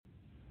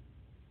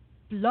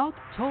Blog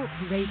Talk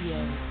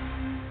Radio.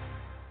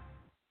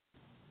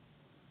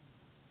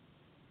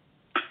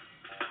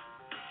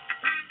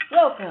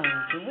 Welcome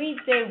to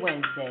Weedsday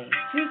Wednesday,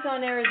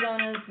 Tucson,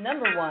 Arizona's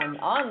 #1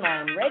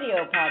 online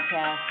radio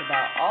podcast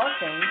about all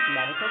things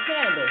medical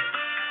cannabis.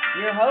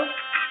 Your host,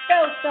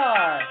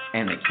 Bellstar,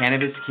 and the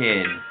Cannabis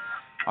Kid.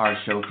 Our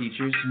show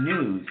features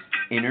news,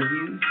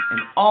 interviews,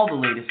 and all the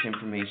latest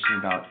information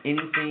about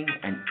anything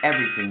and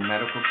everything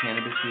medical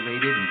cannabis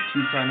related in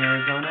Tucson,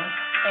 Arizona,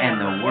 and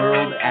the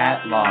world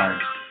at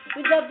large.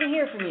 We'd love to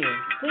hear from you.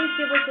 Please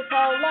give us a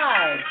call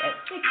live at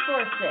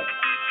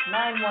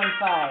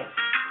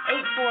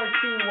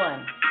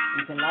 646-915-8421.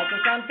 You can like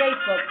us on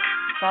Facebook,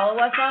 follow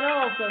us on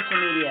all social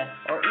media,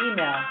 or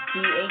email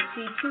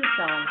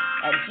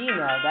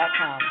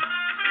thctucson@gmail.com.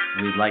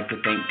 We'd like to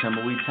thank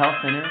Tumbleweeds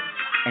Health Center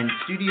and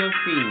Studio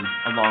C,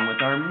 along with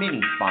our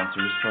many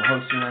sponsors, for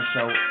hosting our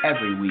show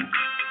every week.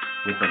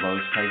 With the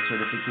lowest price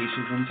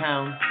certifications in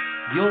town,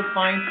 you'll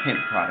find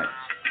hemp products,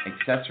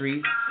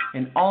 accessories,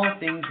 and all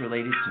things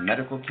related to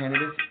medical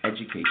cannabis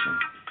education.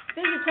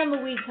 Visit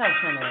Tumbleweeds Health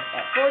Center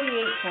at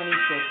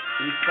 4826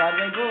 East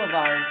Broadway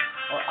Boulevard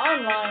or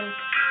online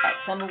at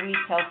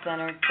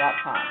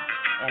tumbleweedshealthcenter.com.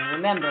 And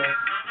remember,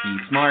 be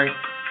smart,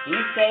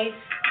 be safe,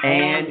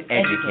 and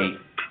educate.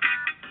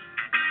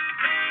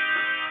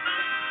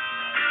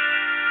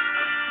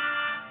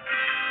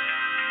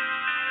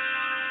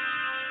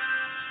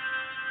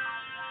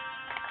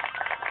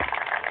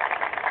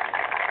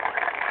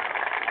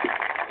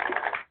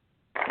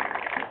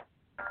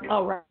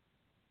 All right.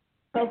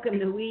 Welcome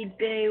to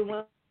Weedsday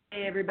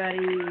Wednesday, everybody.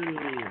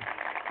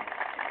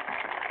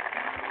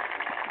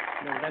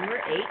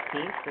 November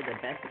 18th for the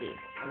best day.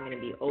 I'm going to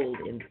be old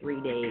in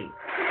 3 days.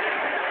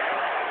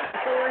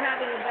 So we're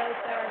having a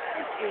Bellstar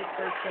 50th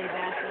birthday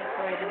bash. That's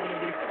right. I'm going to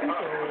be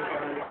super old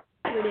on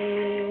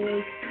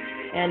Saturday.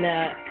 And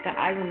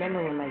I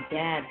remember when my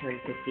dad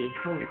turned 50.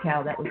 Holy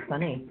cow, that was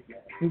funny.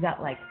 We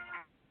got like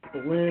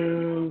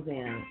balloons,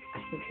 and I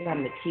think we got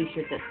him a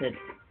T-shirt that said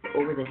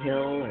 "Over the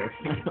Hill" or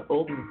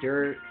 "Old as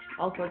Dirt,"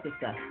 all sorts of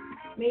stuff.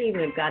 May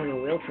even have gotten him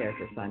a wheelchair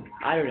for fun.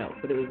 I don't know,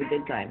 but it was a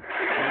good time.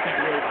 And I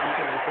can't believe I'm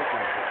turning 50.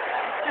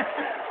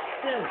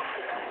 So,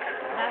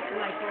 after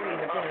my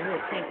 40s, I didn't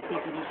really take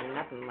CPD for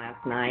nothing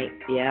last night.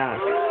 Yeah.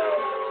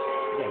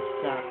 Good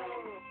stuff.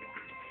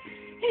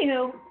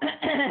 Anywho,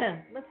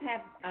 let's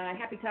have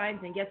happy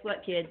times, and guess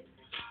what, kids?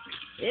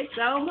 It's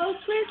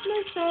almost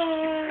Christmas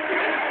time. You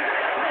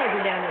guys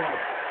are down to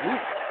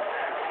like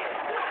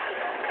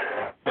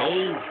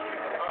days.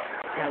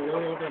 Got a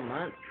little over a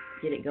month.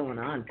 Get it going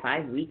on.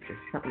 5 weeks or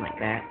something like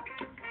that.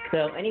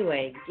 So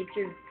anyway,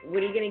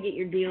 what are you going to get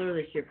your dealer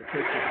this year for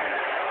Christmas?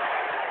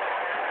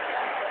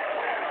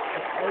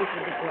 That's always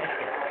a good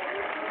question.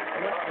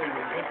 What will you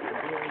get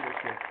your dealer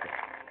this year for Christmas?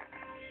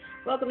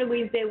 Welcome to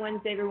Weedsday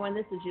Wednesday, everyone.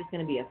 This is just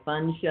going to be a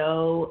fun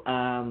show.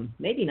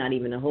 Maybe not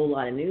even a whole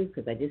lot of news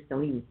because I just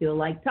don't even feel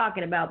like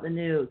talking about the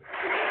news.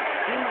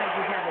 We might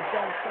just have a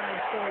Doug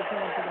Stein story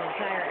time for the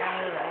entire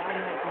hour, or I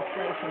might just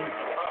say some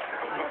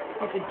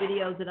stupid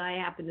videos that I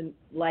happen to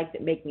like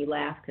that make me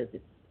laugh because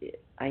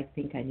I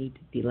think I need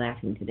to be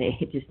laughing today.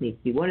 It just needs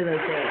to be one of those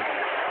days.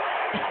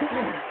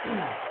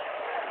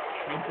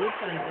 I did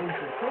find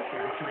Asian cook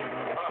last night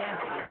on the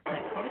shaft.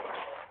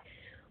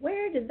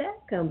 Where did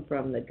that come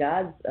from? The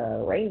gods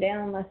rained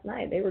down last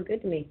night. They were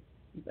good to me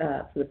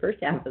for the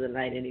first half of the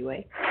night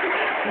anyway.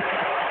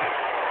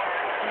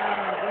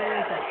 Where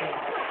is that thing?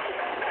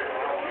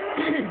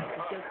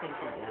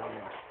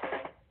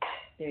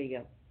 There you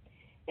go.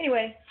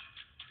 Anyway,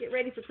 get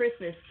ready for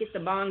Christmas. Get the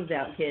bongs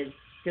out, kids,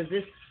 because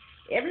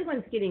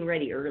everyone's getting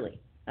ready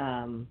early.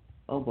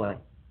 Oh boy,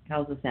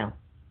 how's the sound?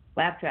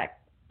 Laugh track.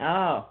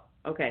 Oh,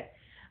 okay.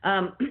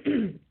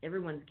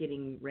 Everyone's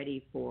getting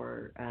ready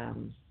for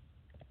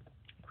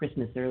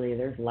Christmas early.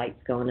 There's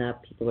lights going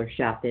up. People are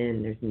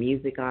shopping. There's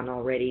music on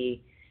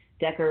already.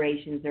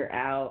 Decorations are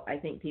out. I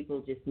think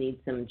people just need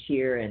some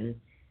cheer and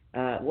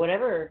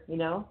whatever,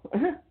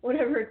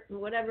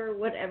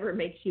 whatever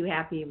makes you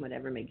happy and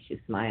whatever makes you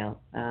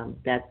smile.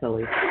 That's what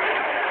we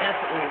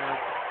want.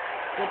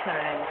 Good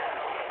times.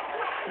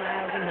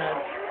 Smiles and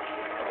hugs.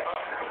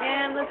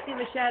 And let's give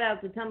a shout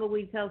out to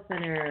Tumbleweeds Health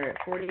Center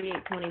at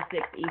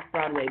 4826 East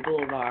Broadway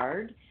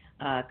Boulevard.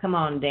 Come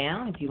on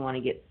down if you want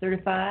to get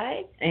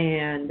certified.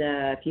 And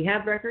if you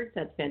have records,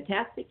 that's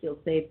fantastic. You'll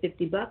save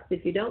 $50.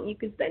 If you don't, you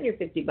can spend your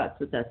 $50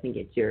 with us and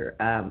get your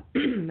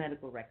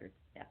medical records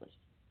established.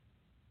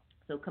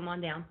 So come on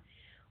down.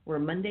 We're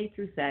Monday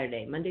through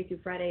Saturday. Monday through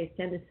Friday is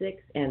 10 to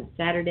 6, and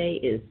Saturday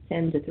is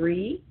 10 to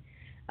 3.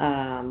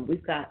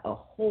 We've got a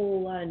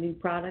whole lot of new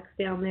products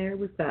down there.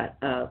 We've got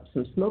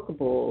some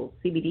smokable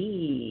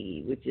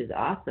CBD, which is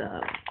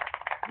awesome.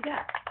 We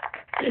got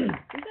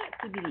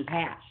CBD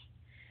hash.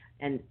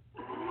 And,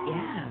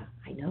 yeah,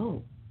 I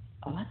know.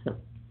 Awesome.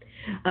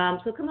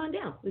 So come on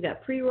down. We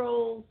got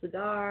pre-rolls,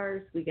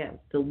 cigars. We got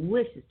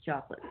delicious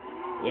chocolates.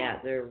 Yeah,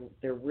 they're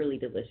really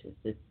delicious.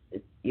 It's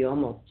you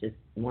almost just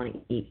want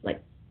to eat like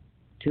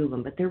 2 of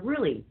them, but they're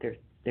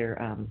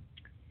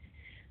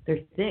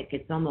they're thick.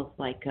 It's almost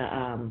like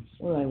what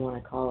do I want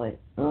to call it?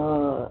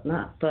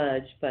 Not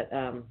fudge, but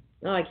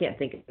I can't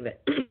think of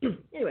it.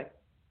 Anyway,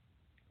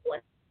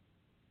 let's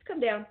come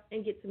down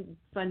and get some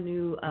fun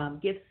new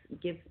gifts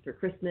for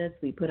Christmas.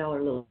 We put all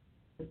our little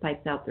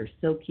pipes out. They're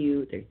so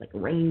cute. There's like a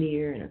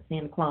reindeer and a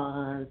Santa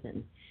Claus,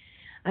 and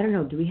I don't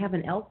know. Do we have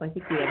an elf? I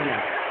think we have an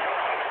elf.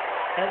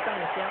 Elf on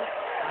the shelf?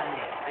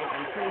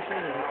 I'm pretty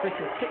sure there's a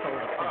Christmas pickle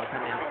that's going to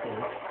come out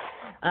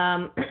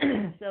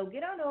soon. So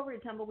get on over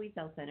to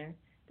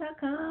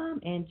tumbleweedshealthcenter.com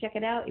and check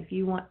it out if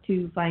you want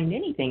to find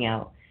anything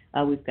out.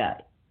 We've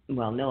got,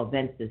 no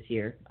events this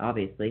year,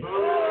 obviously.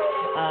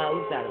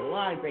 We've got a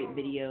lot of great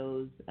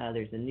videos.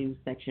 There's a news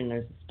section.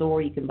 There's a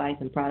store. You can buy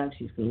some products.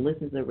 You can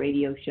listen to the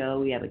radio show.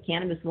 We have a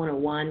Cannabis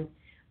 101,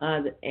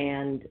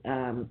 and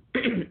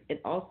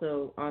it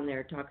also on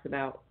there talks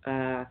about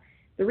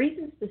the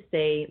reasons to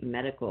stay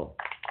medical.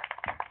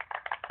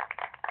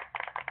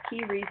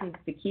 Key reasons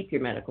to keep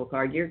your medical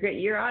card.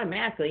 You're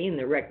automatically in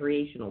the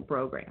recreational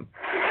program.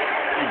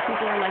 And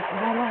people are like,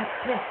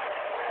 this.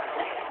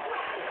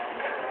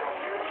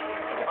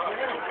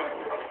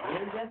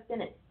 You're just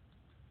in it.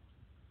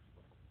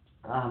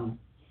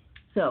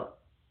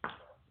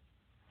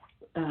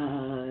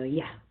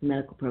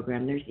 Medical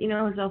program.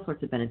 There's all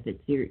sorts of benefits.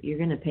 You're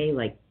going to pay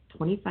like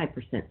 25%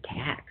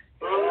 tax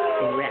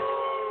in rec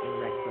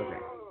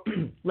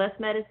program. Less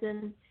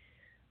medicine,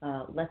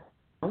 less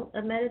amount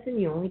of medicine.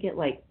 You only get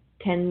like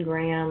 10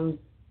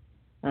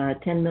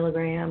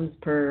 milligrams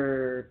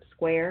per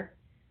square,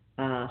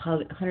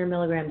 100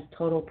 milligrams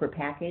total per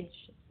package.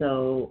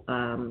 So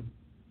I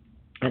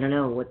don't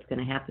know what's going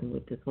to happen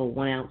with this whole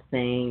 1 ounce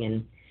thing,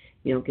 and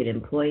you don't get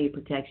employee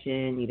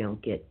protection, you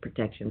don't get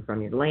protection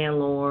from your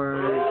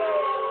landlord.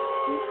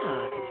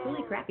 Yeah, it's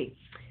really crappy.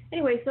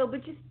 Anyway,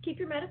 but just keep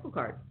your medical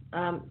card.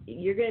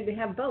 You're going to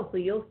have both, so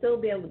you'll still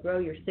be able to grow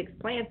your 6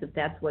 plants if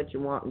that's what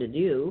you're wanting to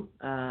do.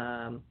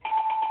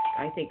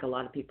 I think a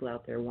lot of people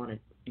out there want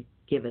to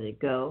give it a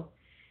go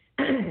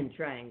and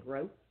try and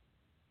grow.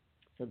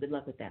 So good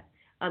luck with that.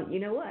 You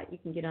know what? You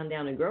can get on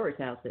down to Grower's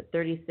House at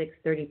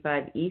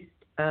 3635 East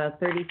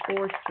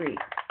 34th Street.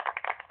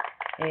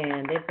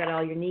 And they've got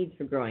all your needs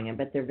for growing. I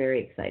bet they're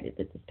very excited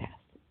that this passed.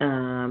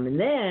 And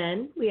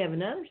then we have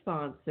another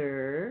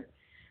sponsor.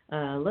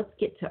 Let's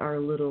get to our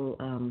little,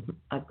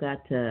 I've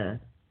got a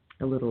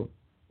little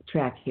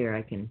track here.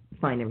 I can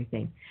find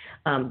everything.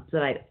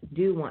 But I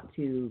do want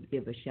to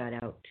give a shout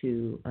out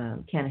to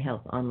Canna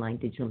Health Online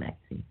Digital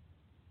Magazine.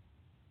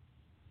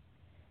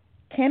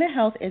 Canna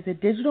Health is a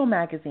digital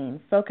magazine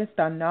focused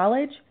on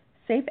knowledge,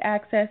 safe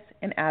access,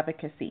 and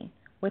advocacy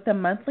with a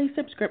monthly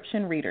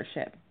subscription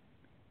readership.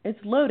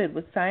 It's loaded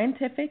with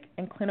scientific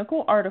and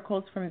clinical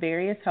articles from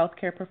various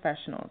healthcare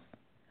professionals,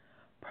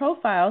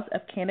 profiles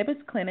of cannabis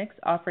clinics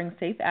offering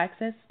safe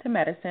access to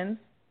medicines,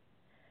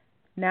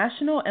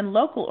 national and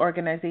local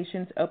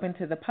organizations open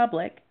to the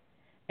public,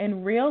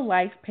 and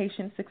real-life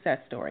patient success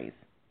stories.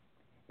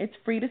 It's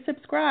free to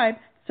subscribe,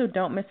 so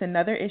don't miss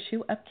another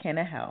issue of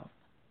Canna Health.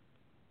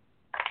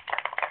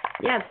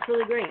 Yeah, it's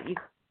really great. You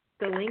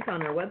the link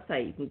on our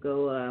website. You can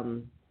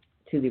go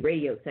to the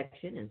radio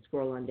section and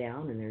scroll on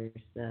down, and there's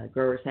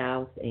Grower's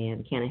House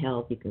and Canna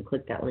Health. You can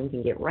click that link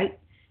and get right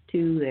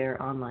to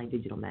their online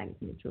digital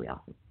magazine. It's really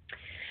awesome.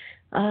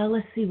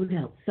 Let's see what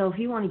else. So if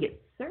you want to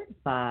get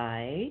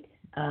certified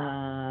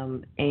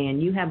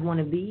and you have one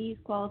of these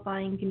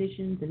qualifying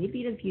conditions, and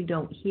even if you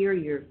don't hear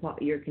your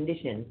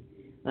condition,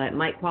 it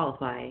might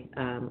qualify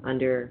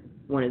under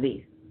one of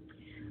these.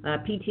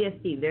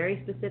 PTSD,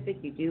 very specific.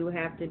 You do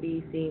have to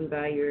be seen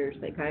by your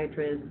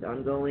psychiatrist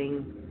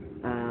ongoing,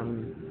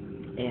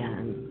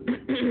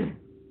 and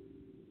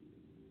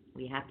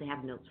we have to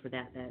have notes for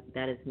that.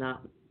 That is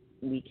not,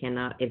 we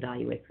cannot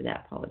evaluate for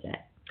that. Apologize.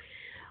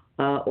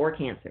 Or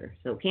cancer.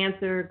 So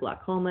cancer,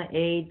 glaucoma,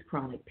 AIDS,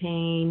 chronic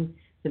pain,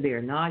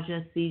 severe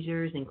nausea,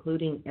 seizures,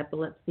 including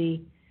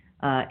epilepsy,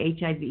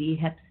 HIV,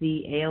 Hep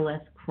C,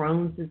 ALS,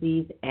 Crohn's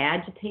disease,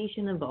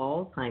 agitation of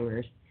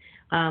Alzheimer's,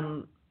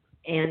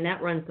 and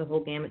that runs the whole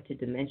gamut to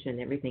dementia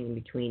and everything in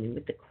between. And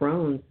with the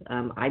Crohn's,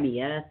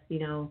 IBS,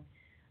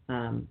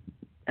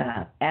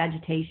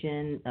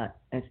 agitation,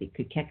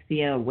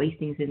 cachexia,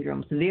 wasting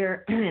syndrome,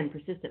 severe and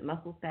persistent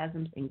muscle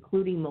spasms,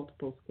 including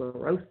multiple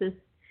sclerosis.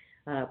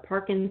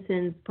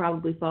 Parkinson's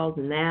probably falls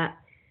in that,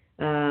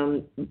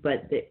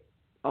 but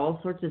all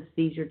sorts of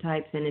seizure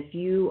types. And if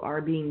you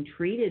are being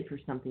treated for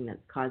something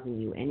that's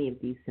causing you any of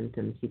these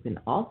symptoms, you can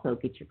also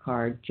get your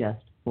card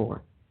just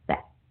for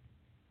that.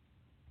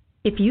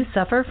 If you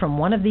suffer from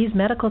one of these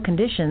medical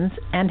conditions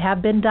and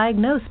have been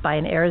diagnosed by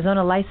an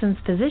Arizona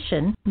licensed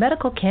physician,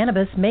 medical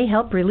cannabis may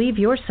help relieve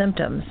your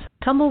symptoms.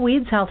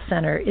 Tumbleweeds Health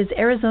Center is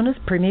Arizona's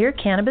premier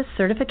cannabis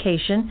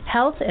certification,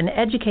 health, and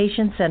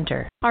education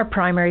center. Our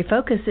primary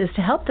focus is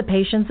to help the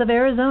patients of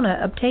Arizona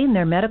obtain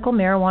their medical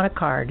marijuana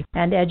card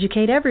and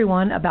educate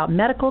everyone about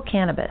medical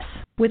cannabis.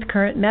 With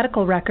current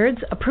medical records,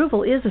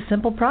 approval is a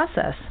simple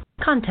process.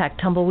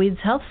 Contact Tumbleweeds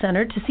Health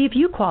Center to see if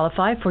you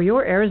qualify for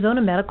your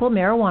Arizona medical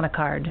marijuana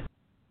card.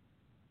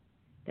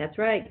 That's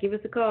right. Give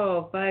us a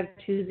call,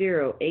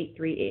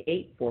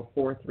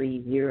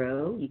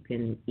 520-838-4430. You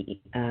can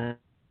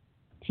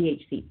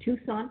THC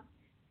Tucson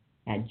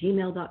at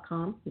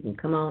gmail.com. You can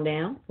come on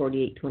down,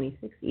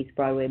 4826 East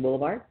Broadway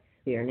Boulevard.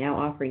 We are now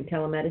offering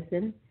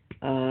telemedicine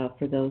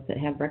for those that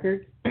have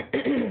records,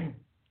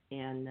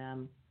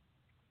 and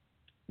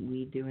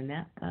we're doing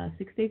that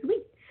 6 days a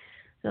week.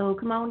 So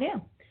come on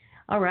down.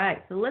 All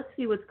right, so let's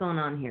see what's going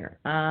on here.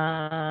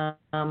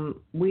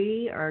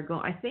 We are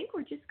going. I think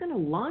we're just going to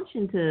launch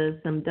into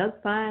some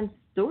Doug Fine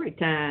story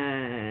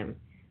time.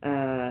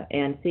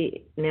 And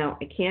see, now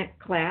I can't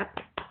clap.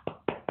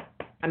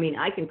 I mean,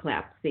 I can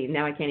clap. See,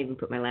 now I can't even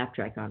put my laugh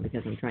track on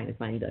because I'm trying to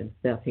find Doug's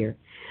stuff here.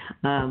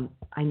 I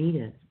need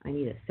a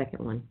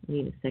second one. I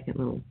need a second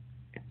little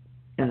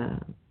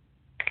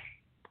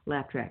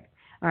laugh track.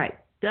 All right,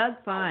 Doug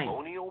Fine.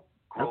 Colonial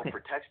grow for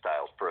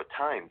textiles for a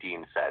time,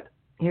 Dean said.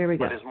 Here we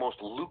go. But his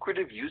most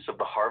lucrative use of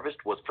the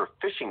harvest was for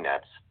fishing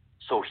nets,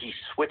 so he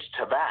switched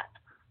to that.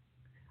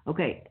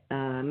 Okay,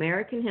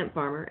 American Hemp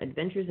Farmer,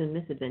 Adventures and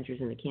Misadventures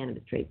in the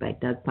Cannabis Trade by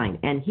Doug Fine.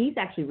 And he's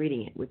actually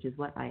reading it, which is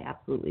what I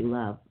absolutely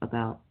love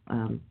about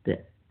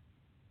this.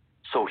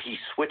 So he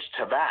switched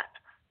to that.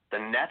 The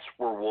nets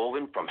were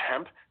woven from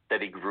hemp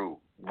that he grew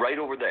right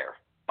over there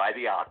by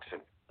the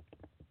oxen.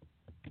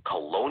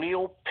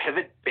 Colonial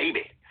pivot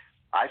baby.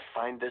 I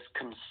find this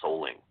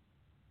consoling.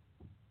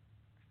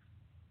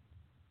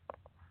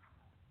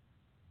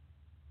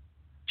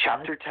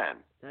 Chapter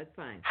 10. That's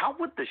fine. How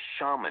would the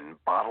shaman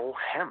bottle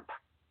hemp?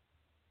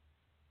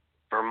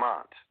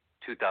 Vermont,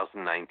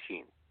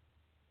 2019.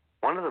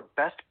 One of the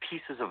best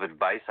pieces of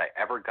advice I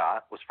ever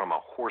got was from a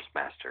horse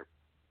master.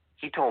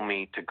 He told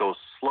me to go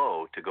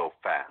slow to go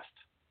fast.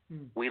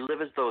 We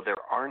live as though there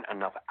aren't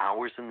enough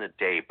hours in the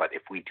day, but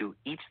if we do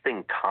each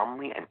thing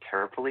calmly and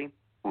carefully,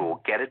 we will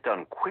get it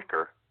done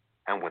quicker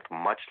and with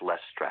much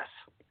less stress.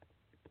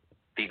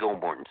 Viggo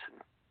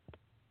Mortensen.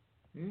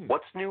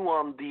 What's new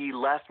on the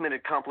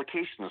last-minute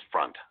complications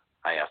front?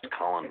 I asked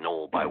Colin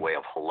Knoll by way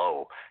of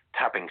hello,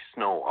 tapping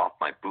snow off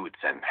my boots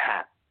and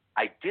hat.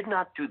 I did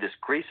not do this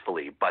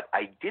gracefully, but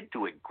I did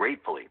do it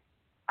gratefully.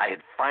 I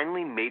had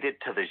finally made it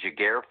to the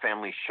Jaguar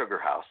family sugar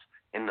house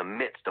in the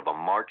midst of a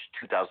March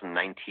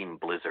 2019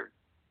 blizzard.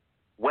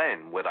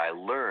 When would I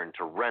learn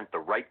to rent the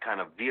right kind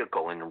of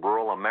vehicle in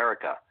rural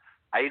America?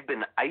 I had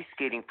been ice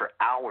skating for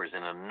hours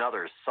in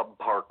another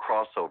subpar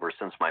crossover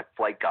since my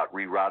flight got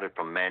rerouted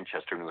from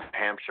Manchester, New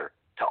Hampshire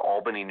to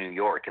Albany, New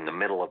York in the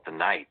middle of the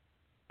night.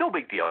 No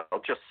big deal,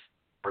 just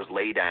was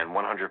laid down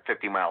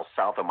 150 miles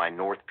south of my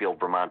Northfield,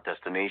 Vermont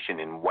destination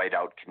in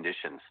whiteout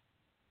conditions.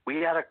 We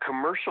had a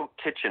commercial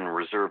kitchen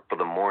reserved for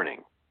the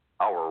morning.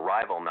 Our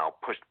arrival now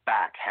pushed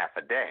back half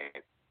a day.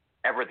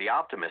 Ever the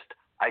optimist,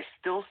 I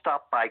still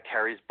stopped by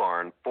Carrie's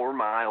barn 4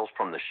 miles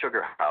from the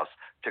sugar house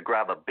to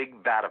grab a big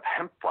vat of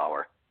hemp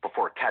flour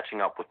before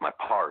catching up with my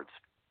pards.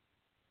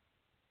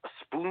 A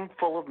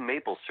spoonful of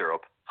maple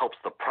syrup helps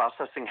the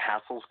processing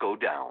hassles go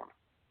down.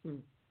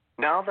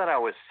 Now that I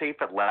was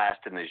safe at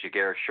last in the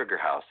Jaguar sugar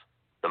house,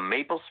 the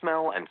maple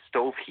smell and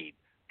stove heat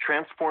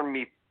transformed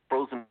me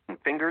frozen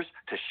fingers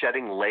to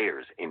shedding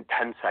layers in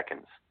 10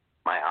 seconds.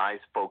 My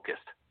eyes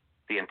focused.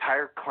 The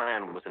entire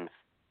clan was in.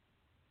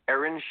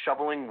 Erin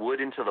shoveling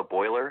wood into the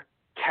boiler,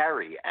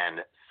 Carrie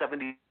and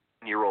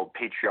 70-year-old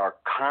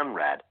patriarch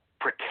Conrad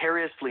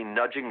precariously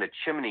nudging the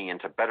chimney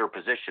into better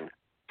position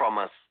from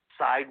a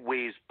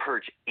sideways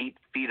perch 8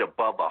 feet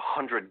above a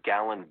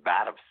 100-gallon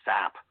vat of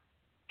sap.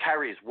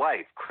 Carrie's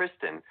wife,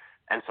 Kristen,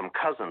 and some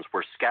cousins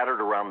were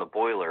scattered around the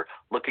boiler,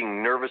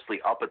 looking nervously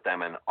up at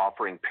them and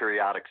offering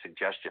periodic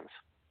suggestions.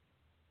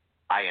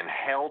 I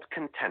inhaled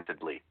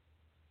contentedly.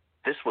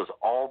 This was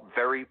all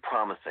very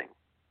promising.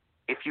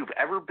 If you've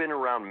ever been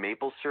around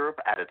maple syrup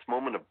at its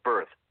moment of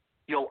birth,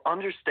 you'll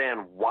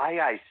understand why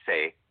I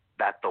say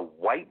that the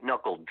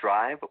white-knuckled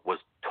drive was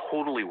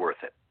totally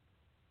worth it.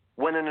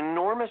 When an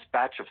enormous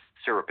batch of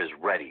syrup is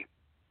ready,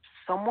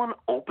 someone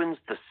opens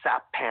the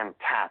sap pan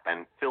tap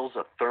and fills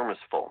a thermos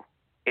full.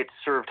 It's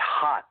served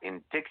hot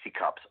in Dixie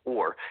cups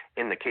or,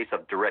 in the case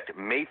of direct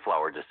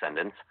Mayflower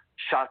descendants,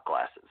 shot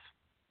glasses.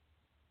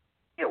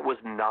 It was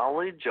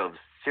knowledge of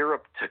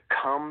syrup to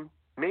come,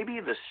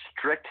 maybe the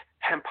strict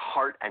hemp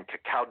heart and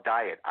cacao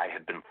diet I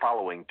had been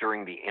following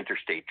during the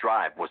interstate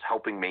drive was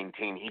helping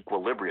maintain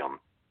equilibrium.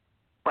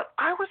 But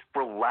I was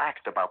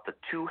relaxed about the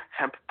 2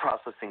 hemp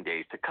processing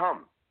days to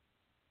come.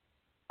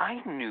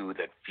 I knew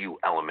that few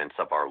elements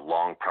of our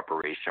long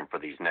preparation for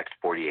these next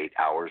 48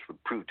 hours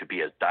would prove to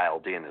be as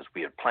dialed in as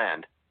we had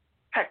planned.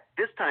 Heck,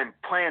 this time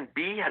Plan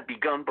B had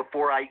begun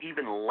before I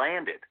even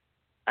landed.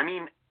 I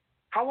mean,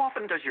 how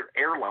often does your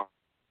airline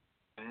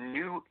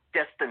new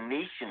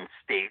destination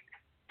state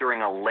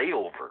during a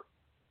layover?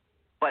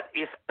 But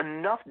if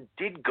enough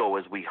did go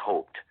as we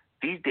hoped,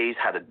 these days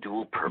had a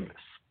dual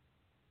purpose.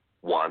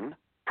 1,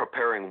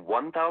 preparing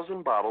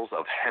 1,000 bottles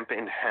of hemp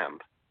in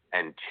hemp,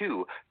 and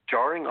 2,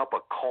 jarring up a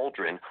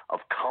cauldron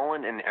of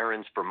Colin and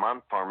Erin's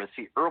Vermont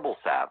Pharmacy herbal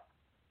salve.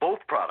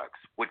 Both products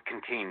would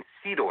contain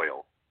seed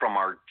oil from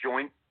our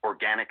joint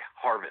organic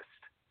harvest.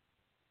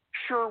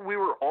 Sure, we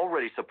were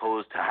already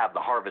supposed to have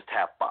the harvest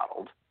half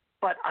bottled,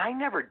 but I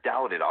never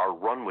doubted our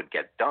run would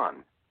get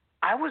done.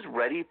 I was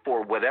ready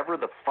for whatever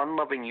the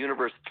fun-loving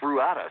universe threw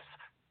at us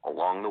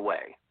along the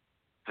way.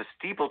 The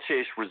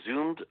steeplechase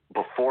resumed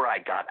before I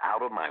got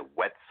out of my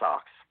wet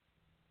socks.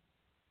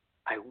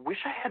 I wish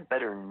I had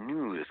better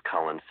news,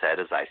 Colin said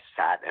as I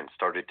sat and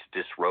started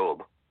to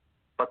disrobe.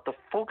 But the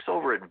folks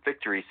over at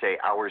Victory say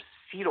our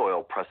seed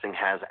oil pressing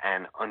has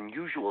an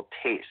unusual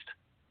taste.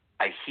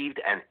 I heaved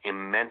an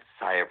immense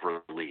sigh of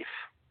relief.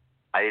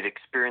 I had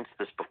experienced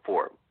this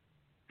before.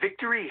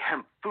 Victory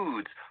Hemp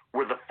Foods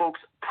were the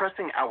folks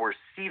pressing our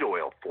seed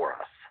oil for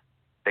us.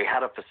 They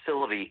had a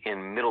facility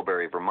in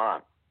Middlebury,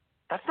 Vermont.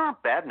 That's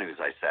not bad news,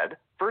 I said.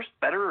 First,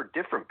 better or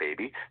different,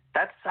 baby.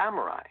 That's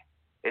samurai.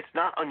 It's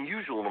not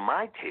unusual to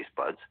my taste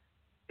buds.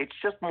 It's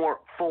just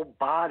more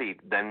full-bodied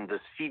than the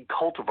seed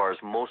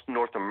cultivars most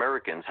North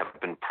Americans have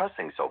been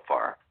pressing so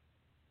far.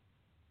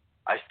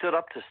 I stood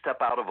up to step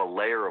out of a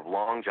layer of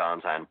long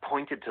johns and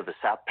pointed to the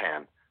sap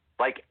pan.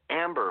 Like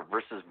amber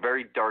versus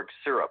very dark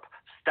syrup,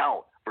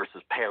 stout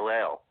versus pale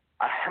ale,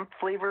 a hemp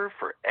flavor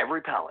for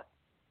every palate.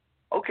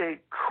 Okay,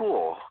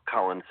 cool,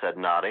 Colin said,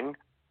 nodding.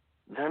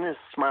 Then his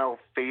smile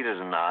faded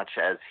a notch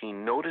as he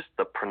noticed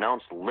the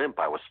pronounced limp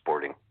I was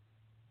sporting.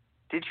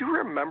 Did you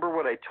remember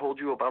what I told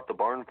you about the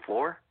barn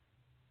floor?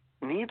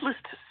 Needless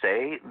to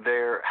say,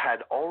 there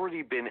had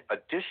already been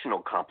additional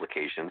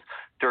complications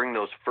during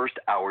those first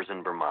hours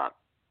in Vermont.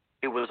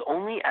 It was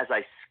only as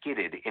I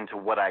skidded into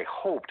what I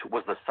hoped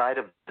was the side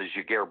of the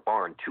Jaguar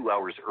barn 2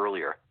 hours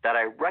earlier that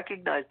I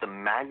recognized the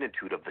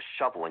magnitude of the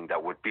shoveling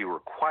that would be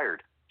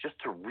required just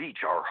to reach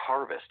our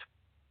harvest.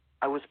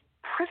 I was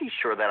pretty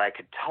sure that I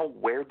could tell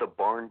where the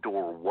barn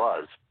door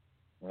was.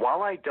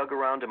 While I dug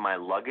around in my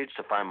luggage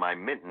to find my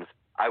mittens,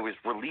 I was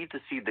relieved to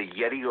see the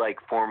Yeti-like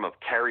form of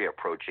Carrie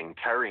approaching,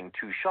 carrying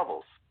 2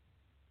 shovels.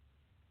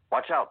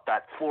 Watch out,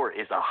 that floor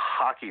is a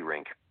hockey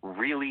rink.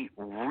 Really,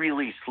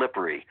 really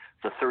slippery,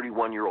 the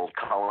 31-year-old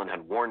Colin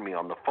had warned me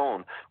on the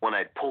phone when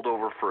I'd pulled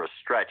over for a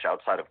stretch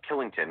outside of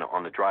Killington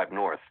on the drive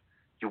north.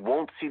 You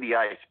won't see the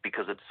ice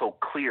because it's so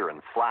clear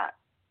and flat.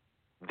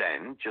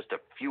 Then, just a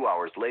few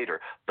hours later,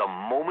 the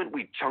moment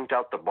we chunked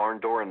out the barn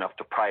door enough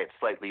to pry it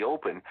slightly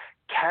open,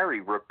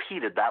 Carrie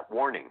repeated that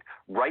warning,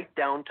 right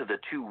down to the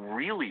 2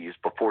 realies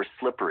before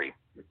slippery.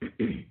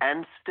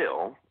 And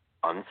still,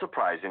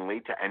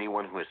 unsurprisingly to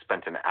anyone who has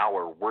spent an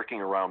hour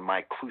working around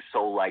my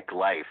Clouseau-like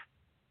life,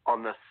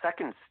 on the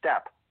second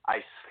step,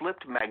 I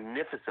slipped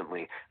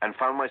magnificently and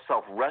found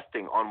myself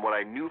resting on what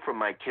I knew from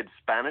my kids'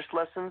 Spanish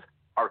lessons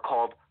are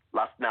called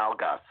las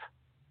nalgas.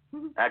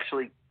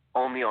 Actually,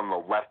 only on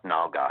the left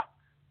nalga.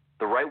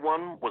 The right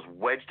one was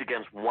wedged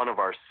against one of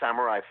our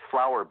samurai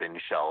flour bin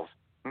shelves,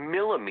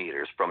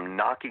 millimeters from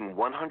knocking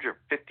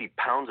 150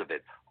 pounds of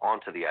it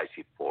onto the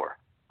icy floor.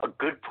 A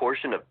good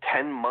portion of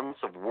 10 months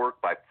of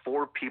work by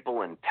 4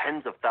 people and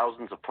tens of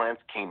thousands of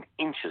plants came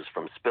inches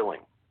from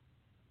spilling.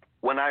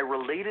 When I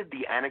related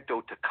the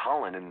anecdote to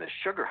Colin in the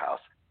sugar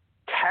house,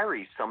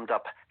 Carrie summed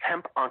up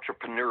hemp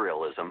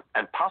entrepreneurialism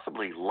and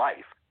possibly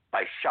life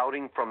by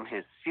shouting from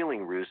his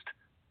ceiling roost,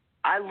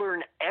 I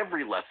learn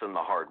every lesson the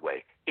hard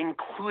way,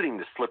 including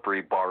the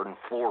slippery barn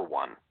floor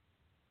one.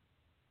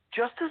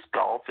 Just as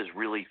golf is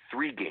really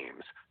 3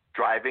 games,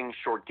 driving,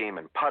 short game,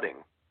 and putting,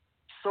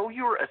 so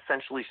you're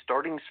essentially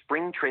starting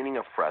spring training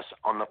afresh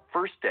on the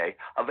first day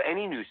of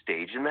any new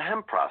stage in the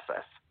hemp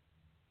process.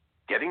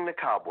 Getting the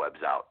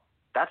cobwebs out.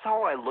 That's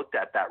how I looked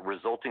at that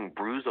resulting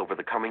bruise over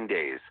the coming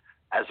days,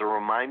 as a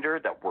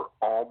reminder that we're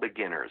all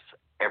beginners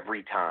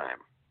every time.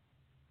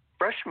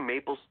 Fresh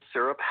maple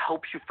syrup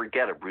helps you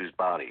forget a bruised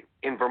body.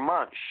 In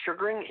Vermont,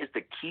 sugaring is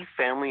the key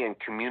family and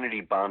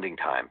community bonding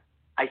time.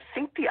 I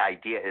think the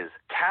idea is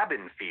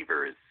cabin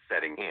fever is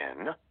setting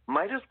in.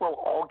 Might as well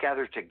all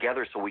gather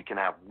together so we can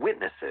have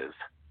witnesses.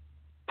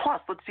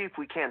 Plus, let's see if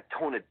we can't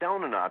tone it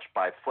down a notch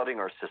by flooding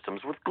our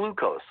systems with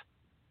glucose.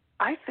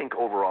 I think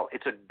overall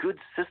it's a good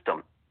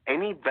system.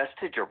 Any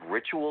vestige of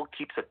ritual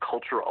keeps a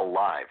culture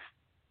alive.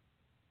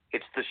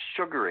 It's the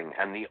sugaring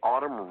and the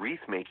autumn wreath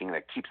making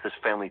that keeps this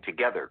family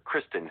together,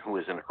 Kristen, who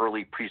is an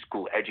early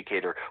preschool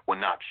educator when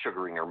not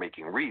sugaring or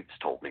making wreaths,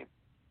 told me.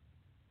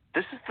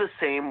 This is the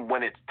same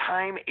when it's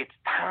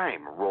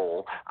time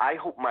role I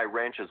hope my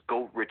ranch's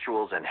goat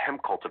rituals and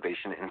hemp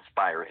cultivation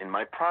inspire in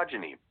my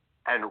progeny.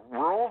 And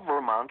rural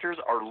Vermonters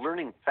are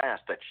learning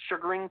fast that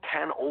sugaring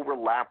can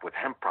overlap with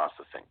hemp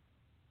processing.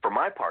 For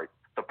my part,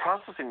 the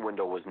processing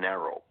window was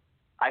narrow.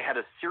 I had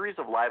a series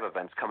of live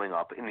events coming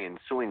up in the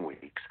ensuing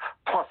weeks,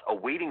 plus a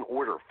waiting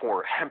order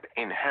for hemp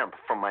in hemp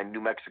from my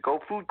New Mexico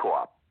food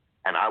co-op,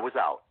 and I was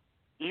out.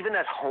 Even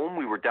at home,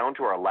 we were down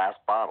to our last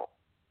bottle.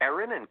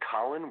 Erin and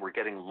Colin were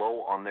getting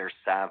low on their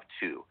salve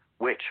too,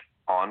 which,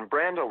 on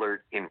brand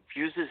alert,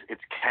 infuses its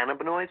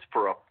cannabinoids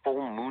for a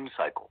full moon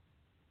cycle.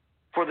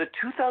 For the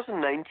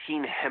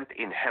 2019 Hemp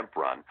in Hemp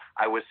run,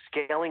 I was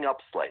scaling up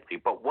slightly,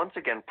 but once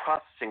again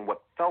processing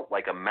what felt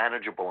like a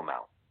manageable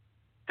amount.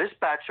 This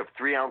batch of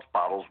 3-ounce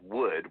bottles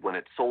would, when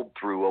it sold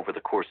through over the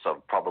course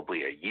of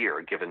probably a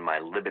year, given my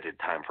limited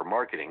time for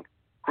marketing,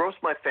 Gross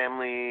my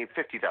family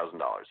 $50,000.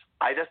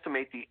 I'd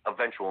estimate the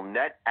eventual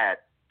net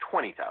at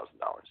 $20,000.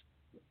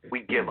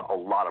 We give a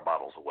lot of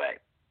bottles away.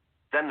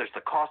 Then there's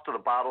the cost of the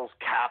bottles,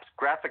 caps,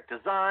 graphic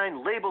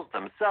design, labels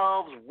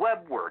themselves,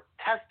 web work,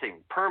 testing,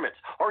 permits,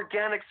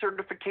 organic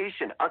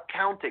certification,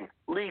 accounting,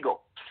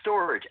 legal,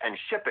 storage, and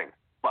shipping.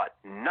 But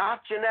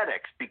not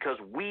genetics, because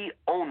we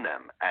own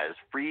them, as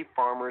free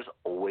farmers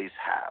always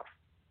have.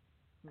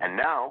 And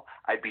now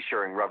I'd be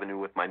sharing revenue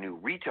with my new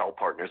retail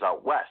partners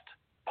out west,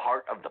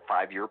 part of the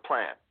 5-year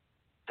plan.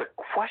 The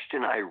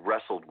question I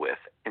wrestled with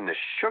in the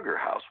sugar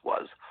house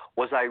was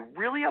I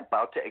really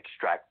about to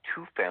extract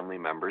 2 family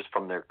members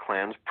from their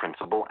clan's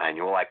principal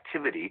annual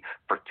activity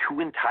for 2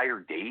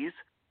 entire days?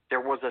 There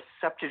was a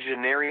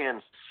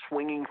septuagenarian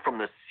swinging from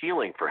the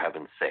ceiling, for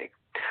heaven's sake.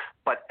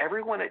 But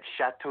everyone at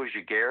Chateau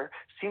Giguère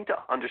seemed to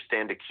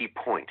understand a key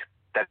point,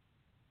 that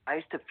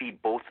it to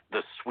feed both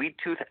the sweet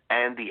tooth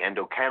and the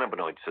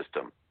endocannabinoid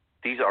system.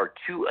 These are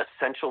 2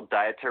 essential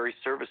dietary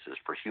services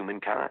for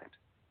humankind.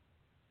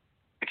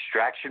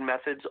 Extraction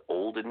methods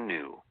old and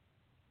new.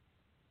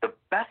 The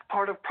best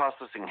part of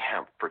processing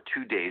hemp for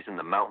 2 days in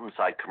the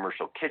mountainside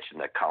commercial kitchen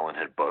that Colin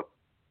had booked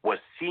was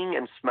seeing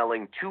and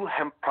smelling 2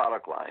 hemp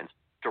product lines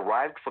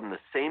derived from the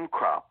same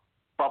crop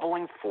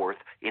bubbling forth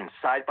in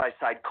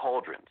side-by-side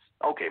cauldrons.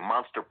 Okay,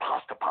 monster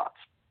pasta pots.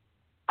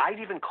 I'd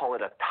even call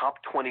it a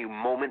top 20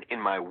 moment in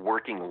my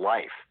working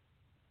life.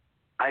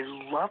 I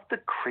love the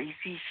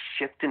crazy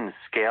shift in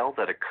scale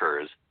that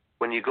occurs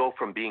when you go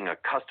from being a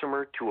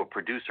customer to a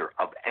producer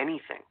of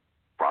anything.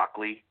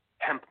 Broccoli,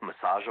 hemp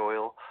massage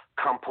oil,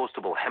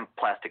 compostable hemp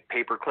plastic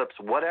paper clips,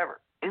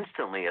 whatever.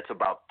 Instantly, it's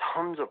about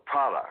tons of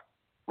product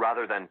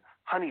rather than,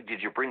 honey,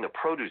 did you bring the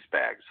produce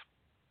bags?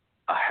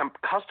 A hemp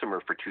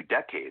customer for 2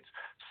 decades,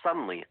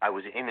 suddenly I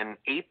was in an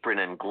apron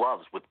and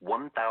gloves with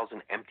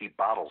 1,000 empty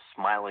bottles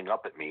smiling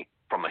up at me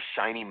from a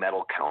shiny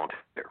metal counter.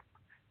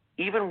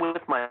 Even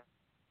with my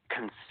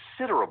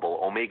considerable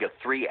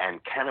omega-3 and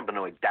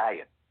cannabinoid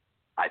diet,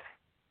 I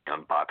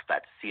unboxed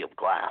that sea of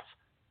glass.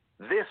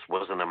 This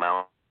was an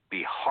amount to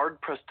be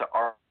hard-pressed to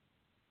argue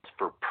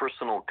for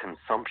personal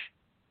consumption.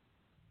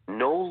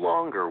 No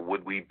longer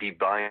would we be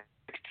buying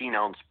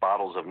 16-ounce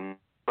bottles of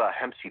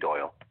hemp seed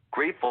oil.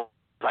 Grateful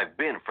as I've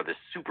been for this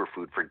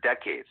superfood for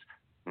decades.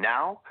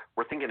 Now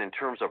we're thinking in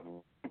terms of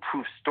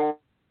improved storage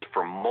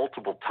for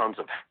multiple tons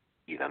of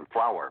seed and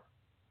flour.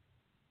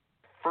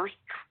 First,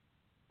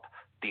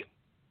 the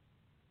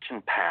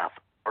path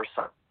or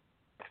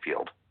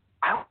field.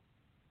 I want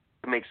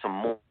to make some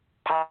more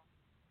I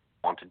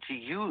wanted to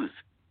use.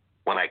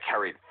 When I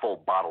carried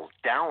full bottles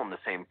down the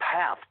same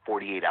path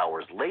 48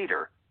 hours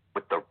later,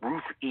 with the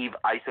roof eave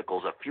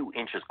icicles a few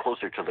inches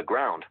closer to the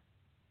ground,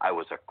 I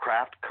was a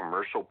craft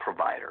commercial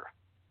provider.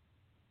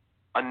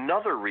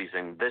 Another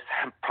reason this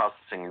hemp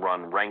processing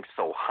run ranks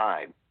so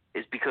high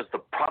is because the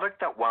product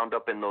that wound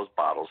up in those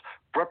bottles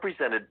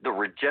represented the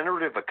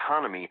regenerative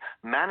economy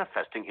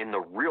manifesting in the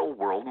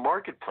real-world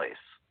marketplace.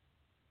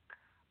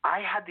 I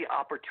had the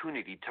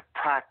opportunity to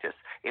practice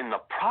in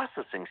the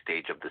processing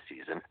stage of the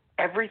season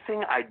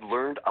everything I'd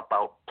learned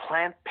about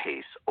plant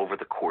pace over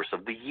the course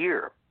of the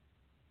year.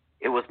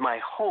 It was my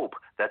hope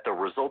that the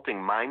resulting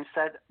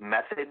mindset,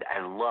 method,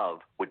 and love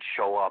would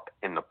show up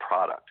in the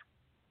product.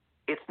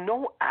 It's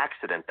no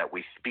accident that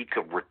we speak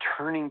of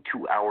returning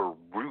to our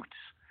roots.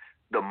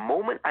 The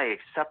moment I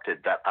accepted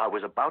that I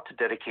was about to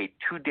dedicate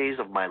 2 days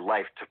of my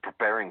life to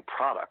preparing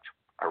product,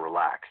 I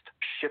relaxed,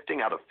 shifting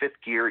out of 5th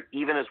gear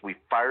even as we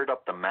fired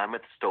up the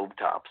mammoth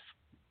stovetops.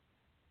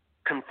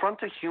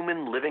 Confront a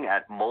human living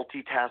at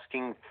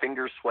multitasking,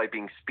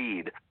 finger-swiping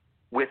speed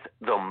with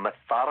the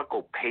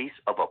methodical pace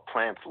of a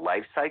plant's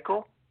life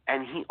cycle,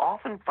 and he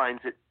often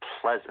finds it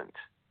pleasant.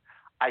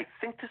 I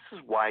think this is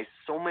why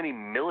so many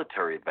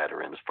military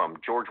veterans, from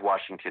George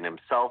Washington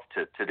himself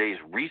to today's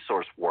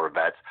resource war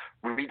vets,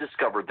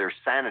 rediscovered their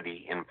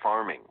sanity in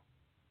farming.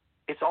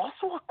 It's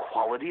also a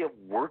quality of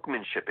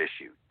workmanship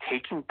issue,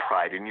 taking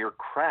pride in your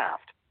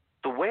craft.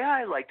 The way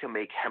I like to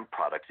make hemp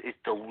products is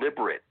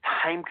deliberate,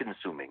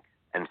 time-consuming,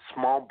 and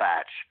small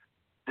batch.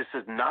 This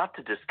is not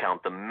to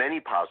discount the many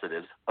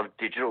positives of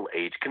digital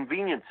age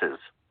conveniences.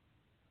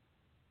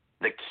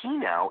 The key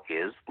now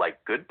is,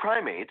 like good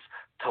primates,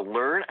 to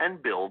learn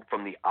and build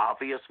from the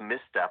obvious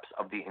missteps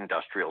of the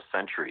industrial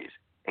centuries,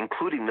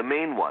 including the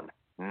main one,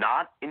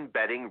 not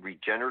embedding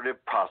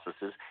regenerative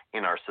processes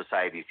in our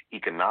society's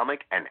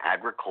economic and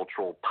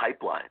agricultural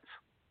pipelines.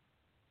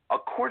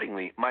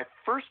 Accordingly, my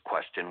first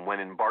question when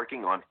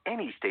embarking on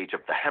any stage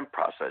of the hemp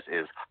process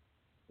is,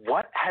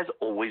 what has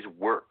always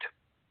worked?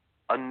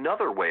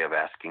 Another way of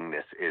asking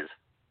this is,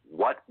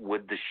 what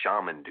would the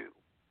shaman do?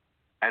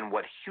 And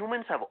what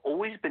humans have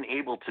always been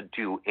able to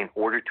do in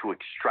order to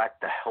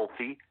extract the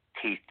healthy,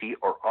 tasty,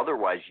 or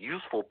otherwise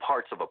useful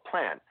parts of a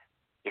plant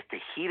is to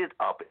heat it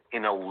up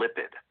in a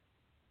lipid.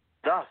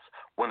 Thus,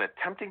 when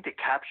attempting to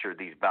capture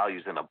these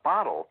values in a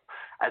bottle,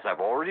 as I've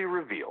already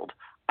revealed,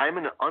 I'm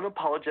an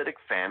unapologetic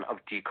fan of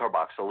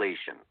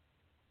decarboxylation.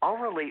 I'll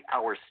relate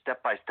our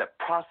step-by-step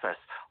process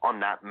on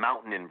that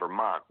mountain in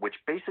Vermont, which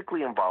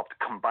basically involved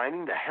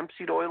combining the hemp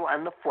seed oil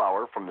and the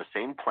flower from the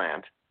same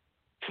plant,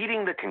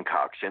 heating the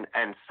concoction,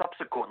 and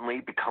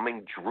subsequently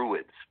becoming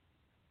druids.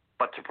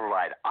 But to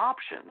provide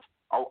options,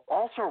 I'll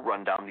also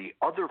run down the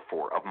other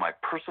 4 of my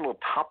personal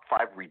top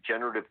 5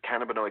 regenerative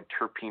cannabinoid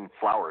terpene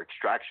flower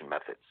extraction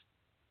methods.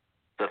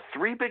 The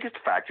 3 biggest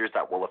factors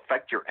that will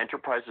affect your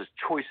enterprise's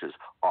choices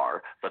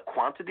are the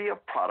quantity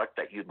of product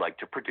that you'd like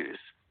to produce,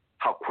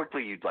 how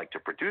quickly you'd like to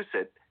produce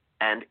it,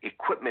 and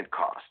equipment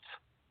costs.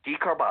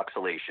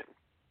 Decarboxylation.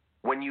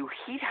 When you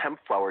heat hemp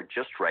flower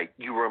just right,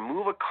 you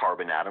remove a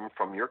carbon atom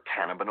from your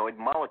cannabinoid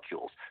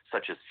molecules,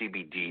 such as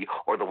CBD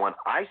or the one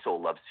I so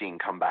love seeing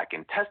come back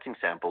in testing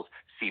samples,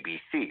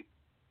 CBC.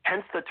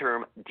 Hence the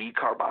term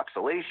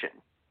decarboxylation.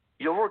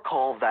 You'll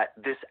recall that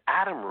this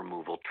atom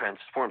removal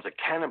transforms a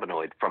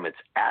cannabinoid from its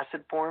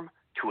acid form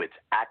to its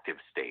active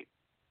state.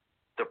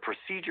 The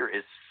procedure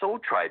is so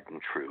tried and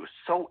true,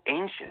 so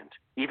ancient,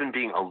 even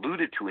being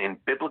alluded to in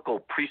biblical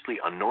priestly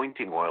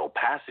anointing oil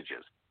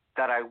passages,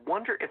 that I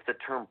wonder if the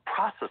term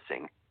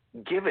processing,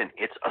 given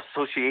its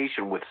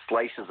association with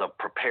slices of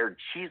prepared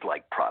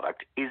cheese-like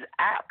product, is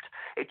apt.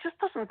 It just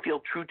doesn't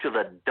feel true to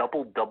the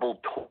double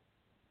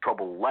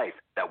trouble life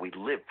that we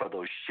lived for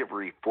those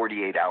shivery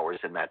 48 hours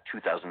in that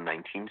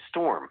 2019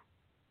 storm.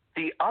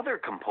 The other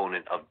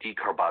component of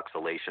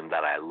decarboxylation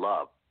that I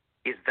love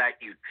is that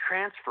you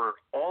transfer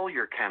all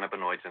your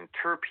cannabinoids and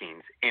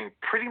terpenes in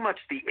pretty much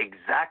the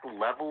exact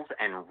levels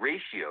and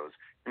ratios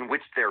in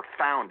which they're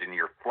found in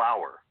your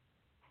flower.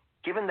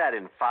 Given that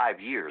in 5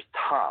 years,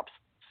 tops,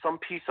 some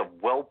piece of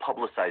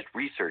well-publicized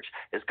research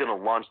is going to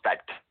launch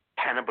that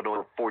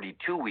cannabinoid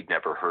 42 we'd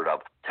never heard of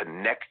to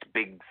next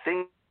big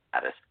thing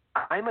status,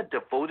 I'm a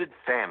devoted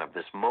fan of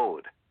this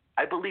mode.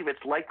 I believe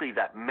it's likely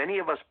that many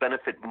of us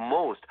benefit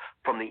most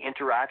from the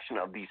interaction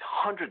of these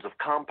hundreds of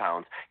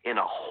compounds in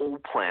a whole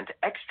plant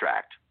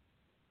extract.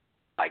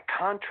 By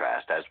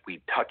contrast, as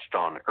we touched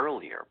on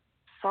earlier,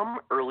 some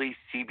early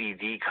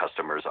CBD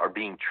customers are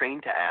being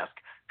trained to ask,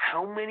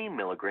 how many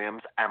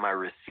milligrams am I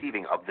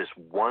receiving of this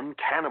one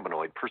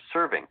cannabinoid per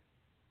serving?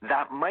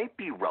 That might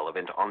be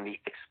relevant on the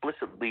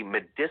explicitly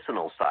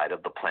medicinal side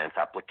of the plant's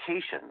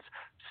applications.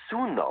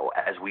 Soon, though,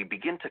 as we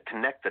begin to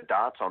connect the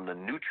dots on the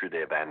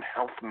nutritive and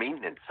health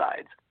maintenance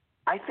sides,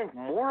 I think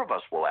more of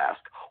us will ask,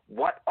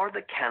 what are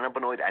the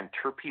cannabinoid and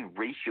terpene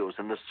ratios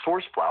in the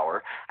source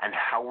flower and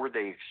how were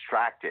they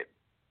extracted?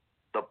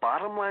 The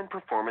bottom line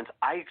performance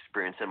I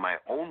experience in my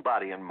own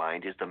body and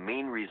mind is the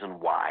main reason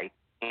why,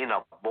 in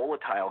a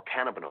volatile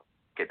cannabinoid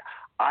market,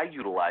 I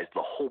utilize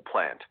the whole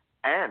plant.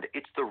 And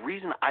it's the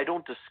reason I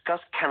don't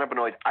discuss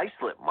cannabinoid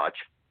isolate much,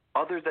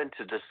 other than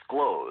to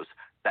disclose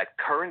that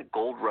current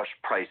gold rush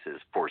prices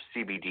for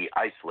CBD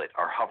isolate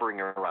are hovering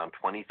around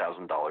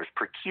 $20,000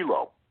 per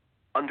kilo.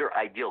 Under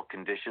ideal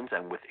conditions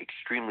and with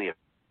extremely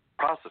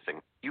processing,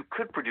 you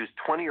could produce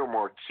 20 or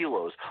more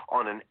kilos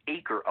on an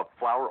acre of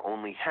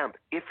flower-only hemp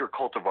if your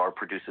cultivar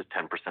produces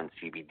 10%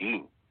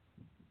 CBD.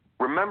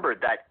 Remember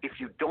that if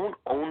you don't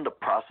own the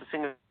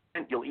processing,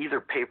 you'll either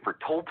pay for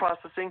toll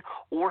processing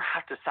or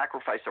have to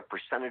sacrifice a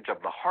percentage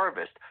of the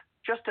harvest,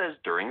 just as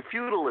during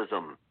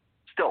feudalism.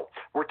 Still,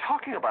 we're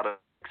talking about a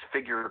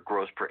six-figure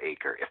gross per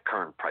acre if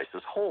current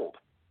prices hold.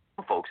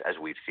 Some folks, as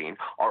we've seen,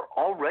 are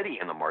already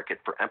in the market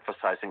for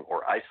emphasizing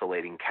or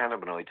isolating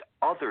cannabinoids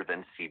other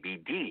than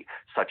CBD,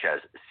 such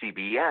as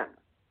CBN.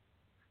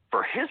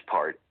 For his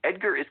part,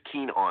 Edgar is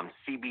keen on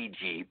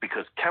CBG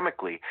because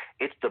chemically,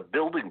 it's the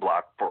building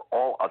block for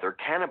all other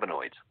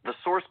cannabinoids, the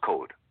source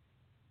code.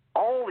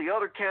 All the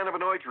other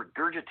cannabinoids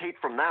regurgitate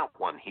from that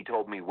one, he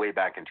told me way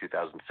back in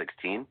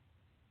 2016.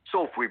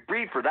 So if we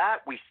breed for that,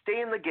 we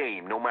stay in the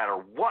game no matter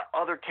what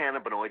other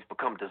cannabinoids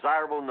become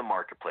desirable in the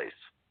marketplace.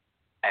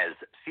 As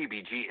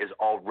CBG is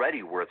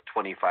already worth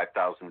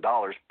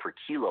 $25,000 per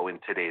kilo in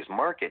today's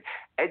market,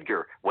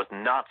 Edgar was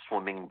not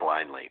swimming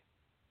blindly.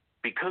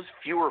 Because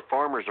fewer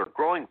farmers are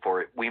growing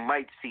for it, we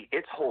might see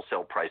its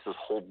wholesale prices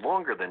hold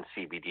longer than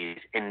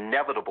CBD's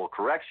inevitable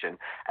correction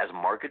as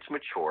markets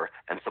mature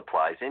and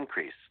supplies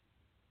increase.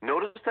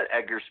 Notice that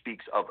Edgar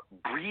speaks of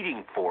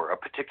breeding for a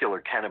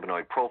particular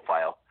cannabinoid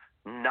profile,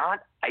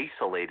 not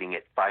isolating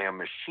it via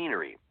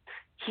machinery.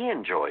 He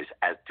enjoys,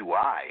 as do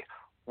I,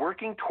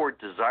 working toward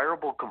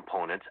desirable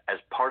components as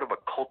part of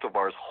a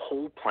cultivar's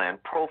whole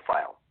plant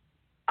profile.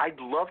 I'd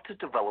love to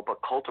develop a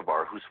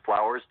cultivar whose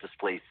flowers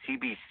display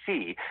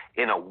CBC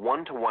in a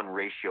 1-to-1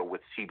 ratio with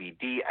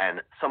CBD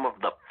and some of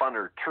the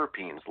funner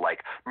terpenes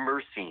like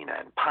myrcene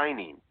and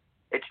pinene.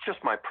 It's just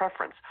my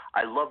preference.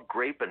 I love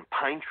grape and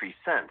pine tree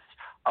scents,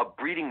 a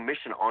breeding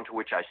mission onto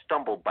which I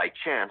stumbled by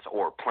chance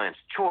or plant's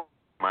choice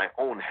in my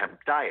own hemp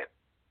diet.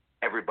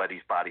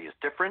 Everybody's body is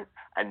different,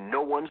 and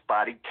no one's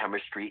body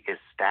chemistry is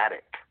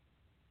static.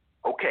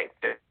 Okay,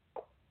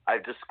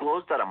 I've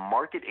disclosed that a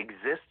market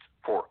exists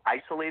for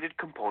isolated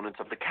components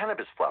of the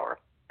cannabis flower,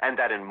 and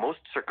that in most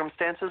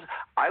circumstances,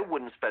 I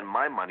wouldn't spend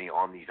my money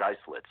on these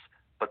isolates.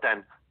 But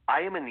then,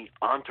 I am in the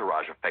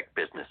entourage effect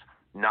business,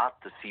 not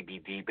the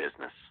CBD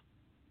business.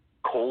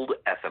 Cold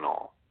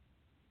ethanol.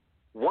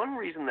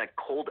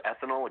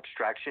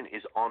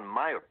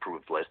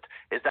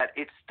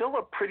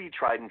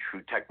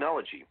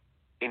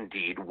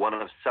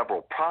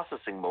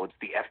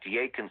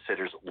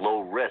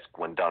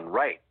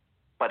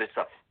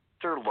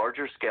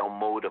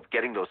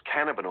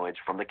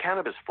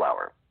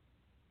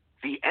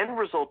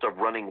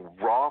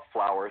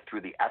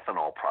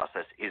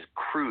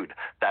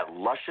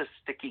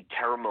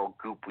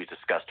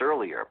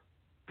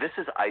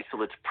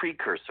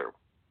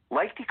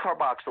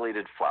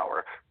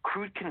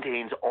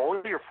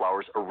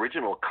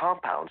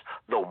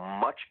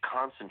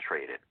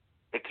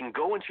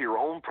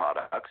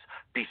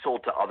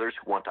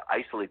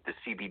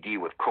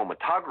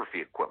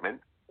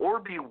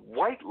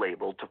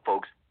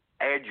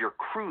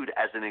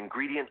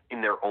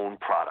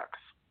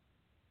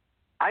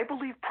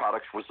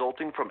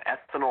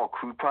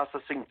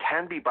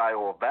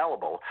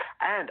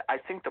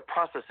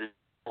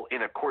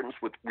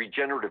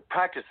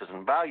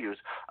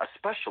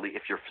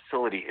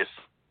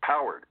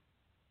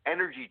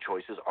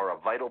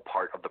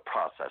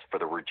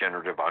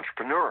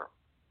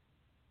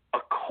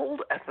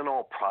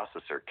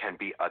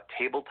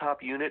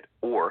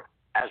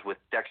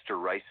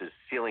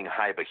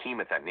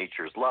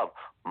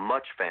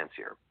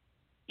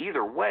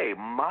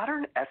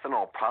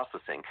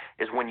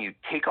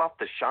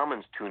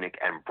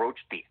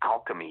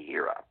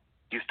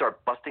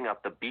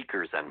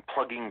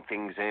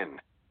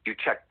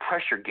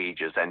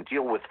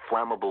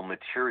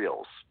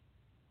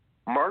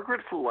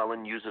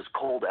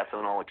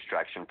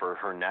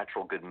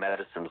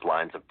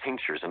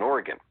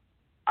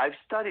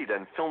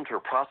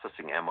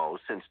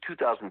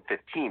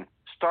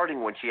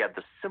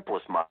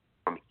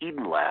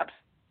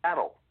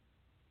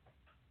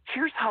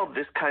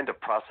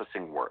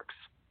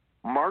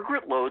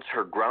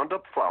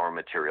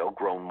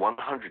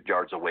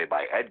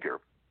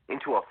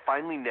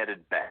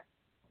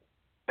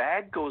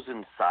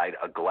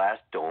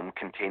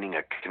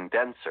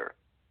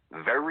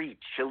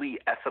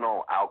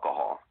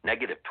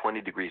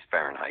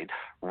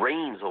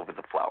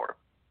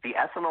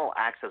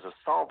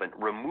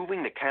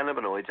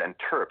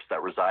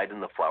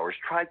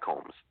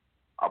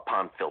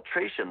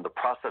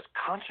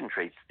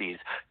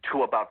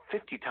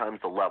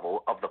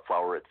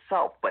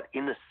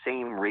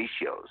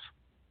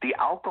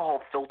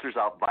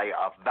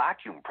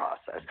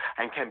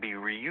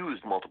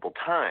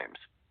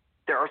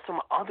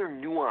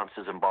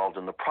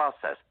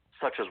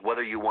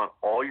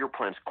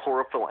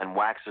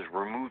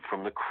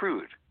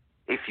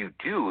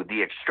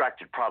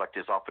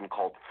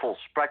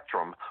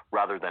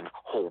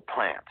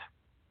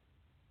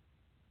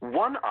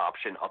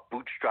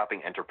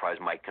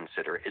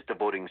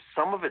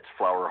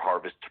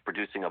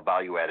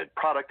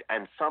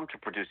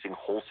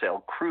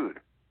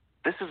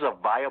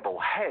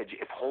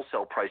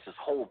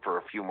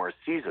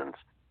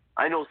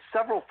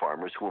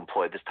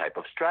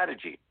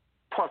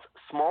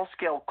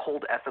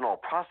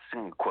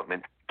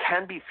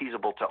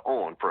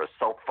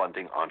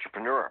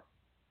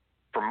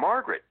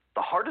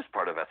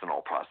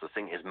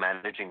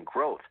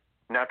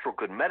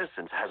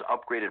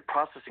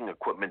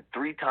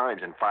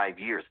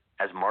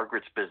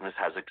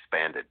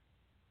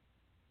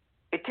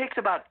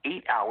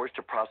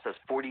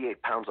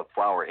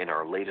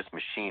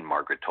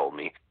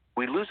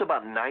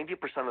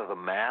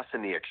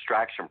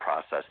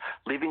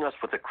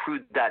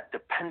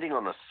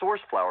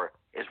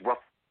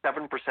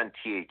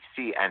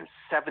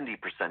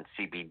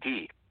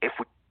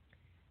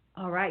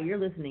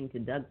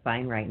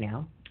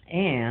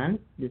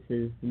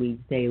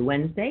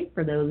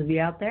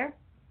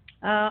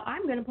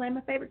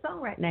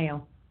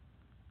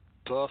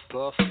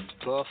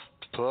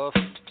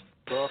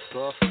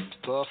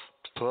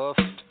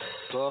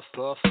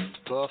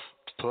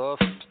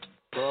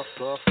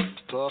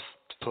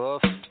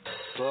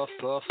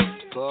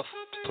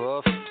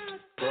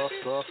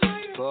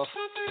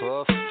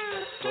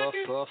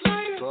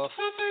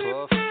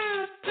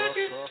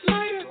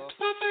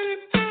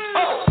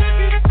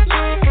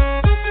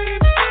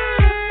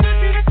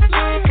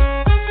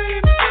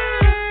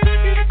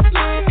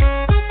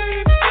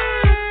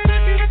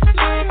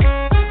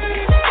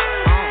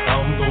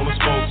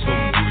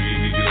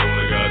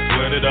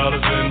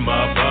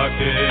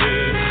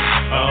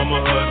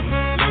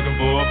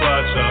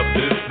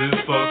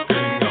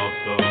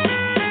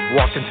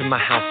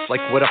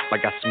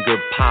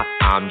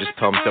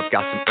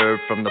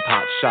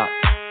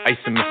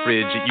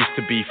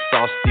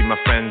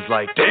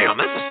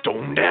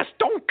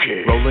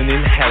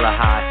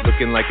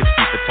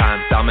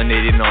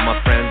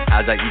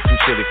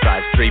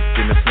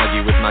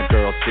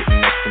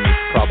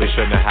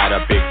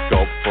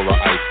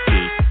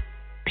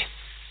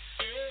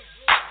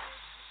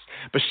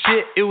 But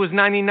shit, it was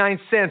 99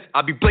 cents.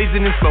 I'll be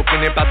blazing and smoking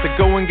it, about to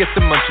go and get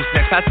some munchies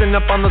next. Passing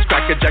up on those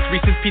Cracker Jacks,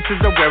 Reese's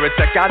Pieces of where it's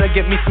at. Gotta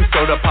get me some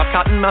soda pop.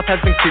 Cottonmouth has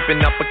been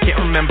creeping up, but can't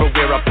remember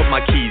where I put my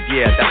keys.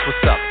 Yeah, that's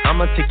what's up.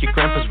 I'ma take your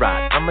grandpa's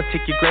ride.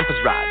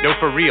 No,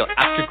 for real,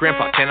 ask your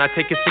grandpa, can I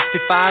take a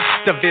 65?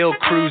 DeVille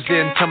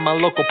cruising to my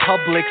local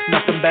Publix.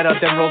 Nothing better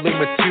than rolling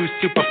with two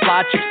super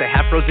fly chicks. They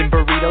have frozen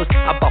burritos.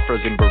 I bought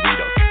frozen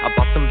burritos. I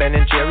bought some Ben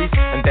 & Jerry's,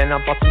 and then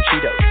I bought some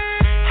Cheetos.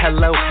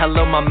 Hello,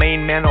 my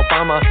main man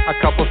Obama. A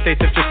couple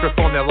states have just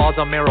reformed their laws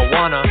on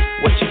marijuana.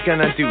 What you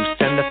gonna do,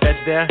 send the feds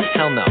there?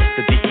 Hell no,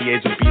 the DEAs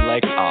would be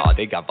like, aw,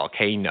 they got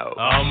volcanoes.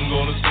 I'm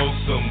gonna smoke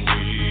some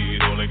weed,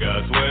 only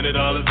got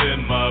 $20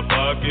 in my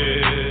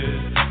pocket.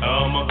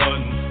 I'm a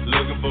hunting,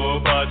 looking for a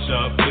pot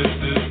shop, this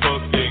is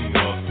fucking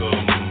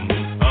awesome.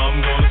 I'm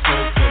gonna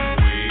smoke some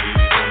weed,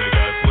 only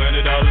got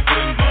 $20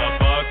 in my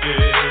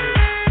pocket.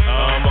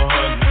 I'm a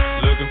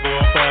hunting, looking for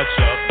a pot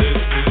shop, this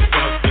is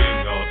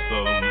fucking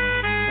awesome.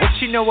 What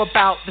you know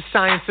about the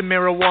science of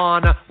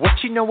marijuana? What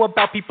you know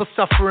about people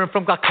suffering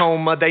from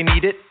glaucoma? They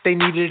need it,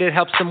 it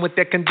helps them with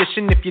their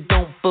condition. If you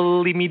don't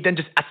believe me, then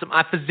just ask some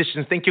eye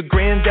physicians. Thank your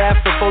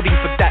granddad for voting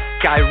for that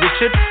guy.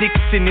 Richard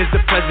Nixon is the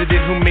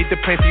president who made the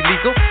plant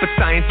illegal, but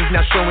science is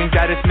now showing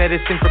that it's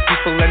medicine for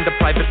people, and the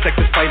private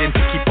sector's fighting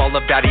to keep all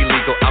of that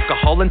illegal.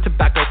 Alcohol and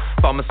tobacco,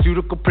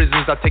 pharmaceutical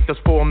prisons. I'll take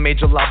those 4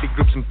 major lobby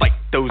groups and fight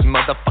those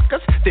motherfuckers.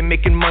 They're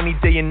making money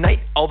day and night,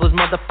 all those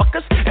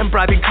motherfuckers, and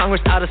bribing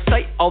Congress out of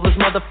sight, all those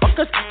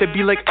motherfuckers. They'd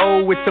be like,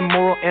 oh, it's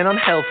immoral and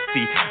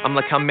unhealthy. I'm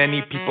like, how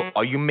many people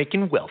are you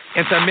making wealthy?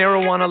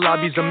 Anti-marijuana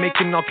lobbies are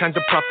making all kinds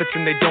of profits,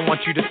 and they don't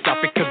want you to stop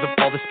it because of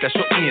all the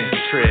special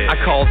interest. I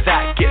call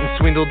that getting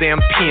swindled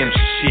and pimped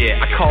shit.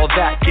 I call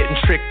that getting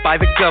tricked by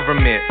the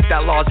government.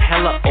 That law's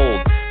hella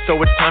old, so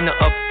it's time to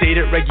update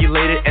it,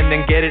 regulate it, and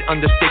then get it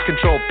under state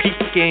control. Peak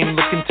game,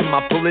 look into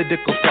my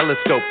political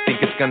telescope.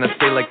 Think it's gonna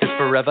stay like this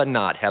forever?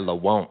 Not hella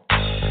won't.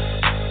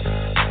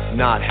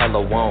 Not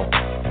hella won't.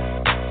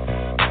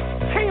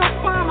 Hey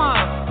Obama,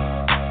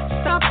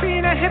 stop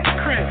being a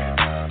hypocrite.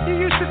 You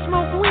used to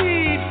smoke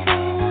weed,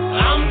 fool.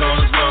 I'm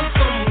gonna smoke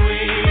some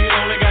weed,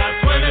 only got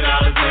 $20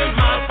 in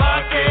my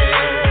pocket.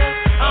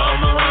 I'm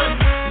a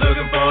hunting,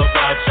 looking for a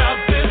pot shop,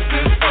 this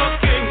is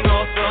fucking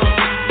awesome.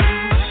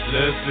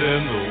 Let's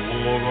end the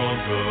war on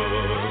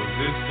drugs,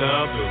 it's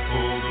time to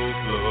pull those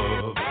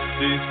gloves.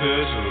 These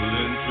special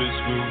interest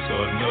groups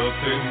are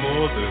nothing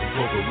more than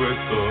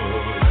corporate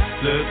thugs.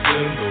 Let's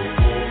end the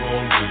war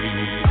on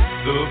weed,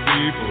 the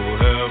people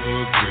have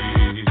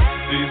agreed.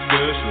 These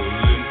special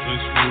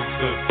interest groups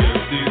have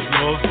kept these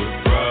laws with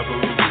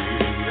bribery.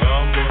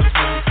 I'm gonna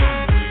smoke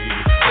some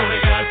weed, only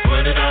got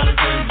 $20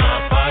 in my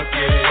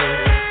pocket.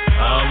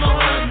 I'm a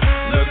hunting,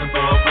 looking for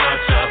a pot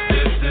shop,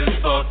 this is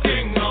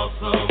fucking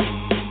awesome.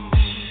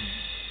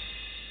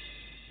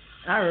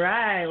 All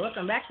right,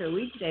 welcome back to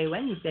Weedsday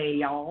Wednesday,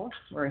 y'all.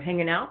 We're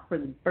hanging out for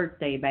the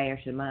birthday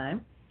bash of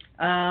mine.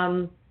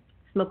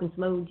 Smoking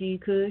some OG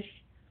Kush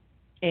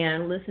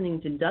and listening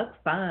to Doug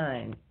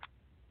Fine,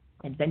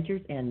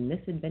 Adventures and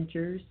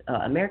Misadventures,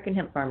 American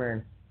Hemp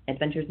Farmer,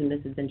 Adventures and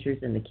Misadventures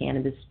in the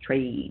Cannabis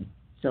Trade.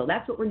 So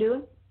that's what we're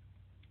doing.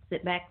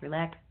 Sit back,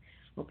 relax.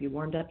 Hope you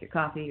warmed up your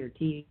coffee or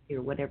tea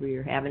or whatever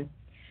you're having.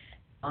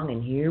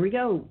 And here we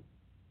go.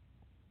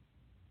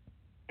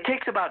 It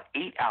takes about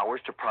 8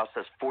 hours to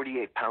process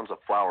 48 pounds of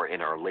flour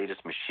in our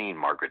latest machine,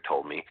 Margaret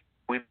told me.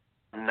 We've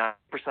 9%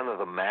 of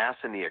the mass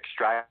in the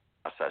extract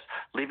process,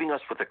 leaving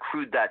us with a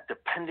crude that,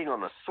 depending on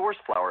the source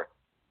flour,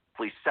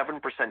 7%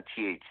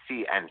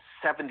 THC and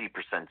 70%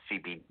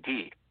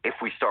 CBD if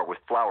we start with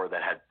flour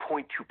that had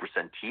 0.2%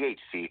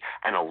 THC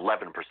and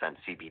 11%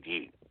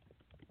 CBD.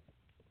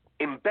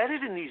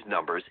 Embedded in these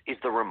numbers is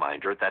the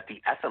reminder that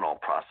the ethanol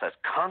process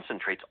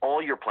concentrates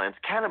all your plant's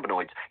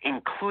cannabinoids,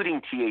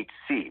 including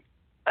THC.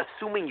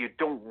 Assuming you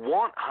don't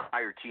want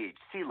higher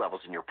THC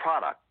levels in your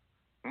product,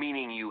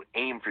 meaning you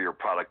aim for your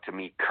product to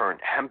meet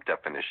current hemp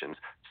definitions,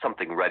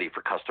 something ready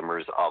for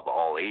customers of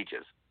all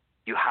ages,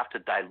 you have to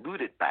dilute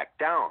it back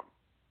down.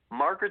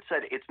 Margaret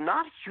said it's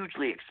not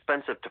hugely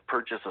expensive to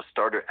purchase a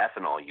starter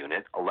ethanol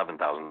unit,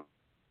 $11,000,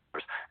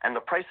 and the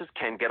prices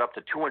can get up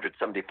to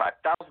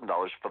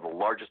 $275,000 for the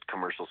largest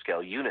commercial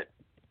scale unit.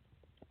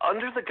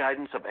 Under the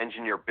guidance of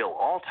engineer Bill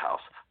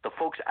Althouse, the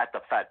folks at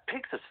the Fat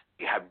Pig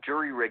Society have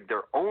jury-rigged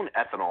their own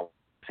ethanol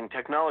processing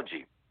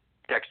technology.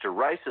 Dexter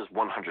Rice's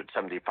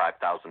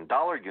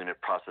 $175,000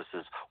 unit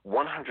processes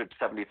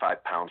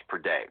 175 pounds per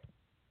day.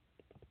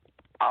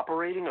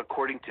 Operating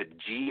according to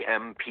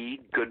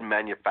GMP, Good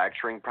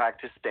Manufacturing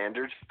Practice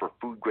standards for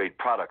food-grade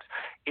products,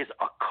 is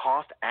a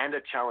cost and a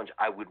challenge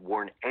I would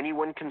warn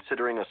anyone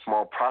considering a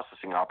small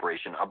processing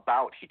operation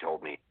about, he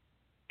told me.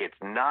 It's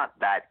not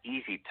that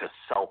easy to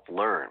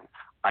self-learn.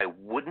 I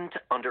wouldn't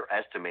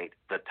underestimate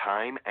the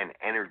time and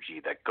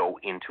energy that go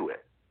into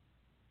it.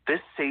 This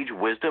sage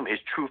wisdom is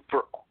true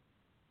for all.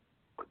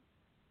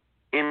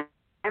 In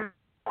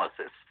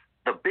analysis,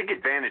 the big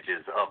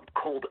advantages of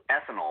cold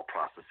ethanol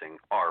processing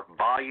are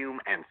volume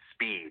and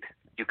speed.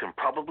 You can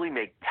probably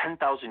make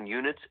 10,000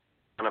 units in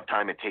the amount of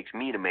time it takes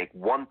me to make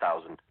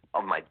 1,000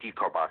 of my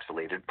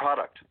decarboxylated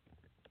product.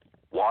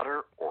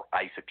 Water or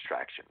ice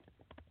extraction.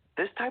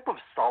 This type of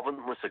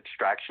solventless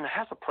extraction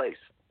has a place.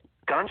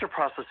 Ganja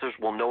processors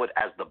will know it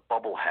as the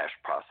bubble hash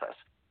process.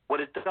 What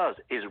it does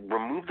is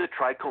remove the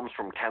trichomes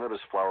from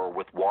cannabis flower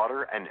with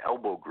water and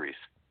elbow grease.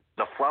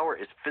 The flower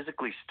is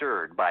physically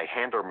stirred by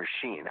hand or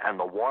machine, and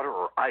the water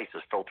or ice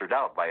is filtered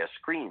out via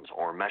screens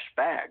or mesh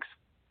bags.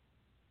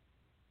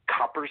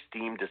 Copper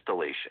steam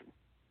distillation.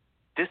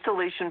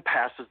 Distillation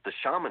passes the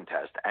shaman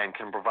test and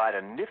can provide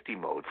a nifty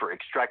mode for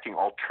extracting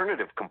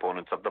alternative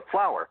components of the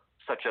flower,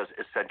 such as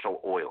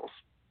essential oils.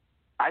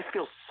 I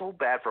feel so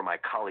bad for my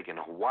colleague in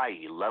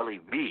Hawaii, Lely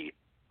V,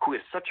 who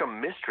is such a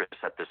mistress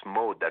at this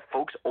mode that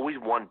folks always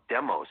want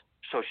demos,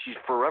 so she's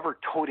forever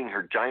toting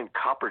her giant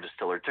copper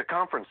distiller to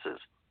conferences.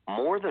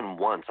 More than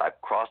once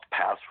I've crossed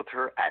paths with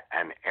her at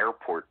an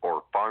airport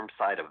or farm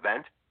side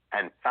event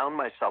and found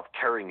myself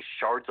carrying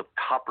shards of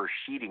copper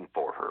sheeting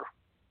for her.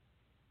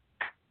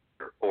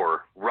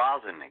 Or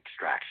rosin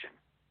extraction.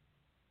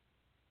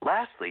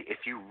 Lastly, if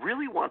you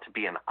really want to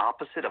be an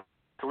opposite of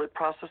distillate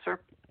processor,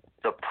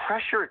 the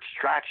pressure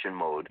extraction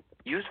mode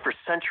used for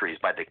centuries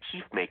by the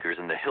keef makers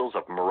in the hills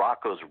of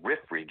Morocco's Rif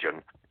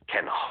region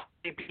can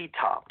hardly be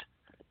topped.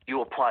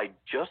 You apply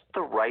just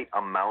the right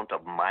amount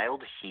of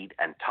mild heat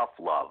and tough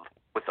love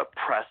with a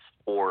press,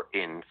 or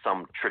in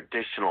some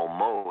traditional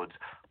modes,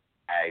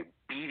 a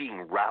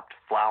beating wrapped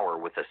flower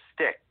with a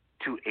stick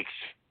to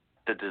extract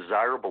the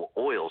desirable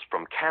oils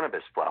from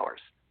cannabis flowers.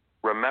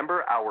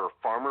 Remember our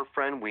farmer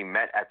friend we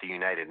met at the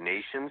United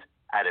Nations,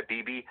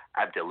 Adabibi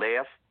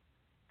Abdelayev?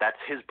 That's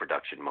his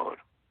production mode.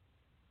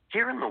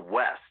 Here in the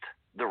West,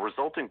 the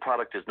resulting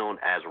product is known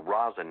as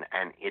rosin,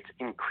 and it's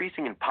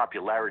increasing in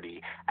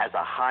popularity as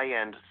a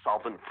high-end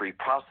solvent-free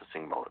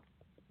processing mode.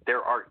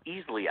 There are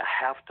easily a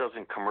half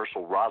dozen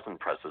commercial rosin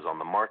presses on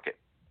the market,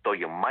 though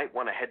you might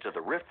want to head to the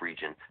Rif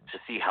region to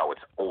see how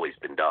it's always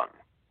been done.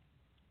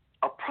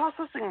 A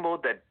processing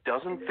mode that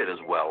doesn't fit as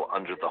well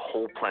under the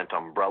whole plant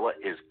umbrella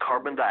is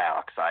carbon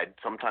dioxide,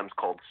 sometimes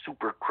called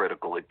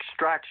supercritical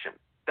extraction.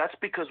 That's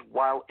because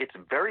while it's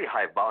very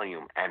high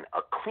volume and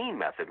a clean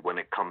method when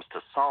it comes to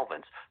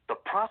solvents, the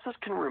process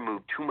can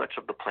remove too much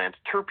of the plant's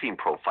terpene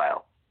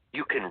profile.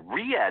 You can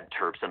re-add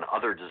terps and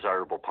other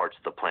desirable parts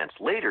of the plants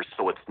later,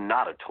 so it's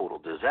not a total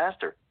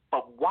disaster.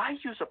 But why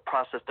use a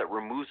process that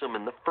removes them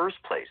in the first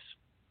place?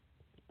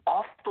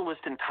 Off the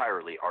list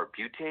entirely are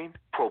butane,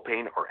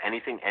 propane, or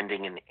anything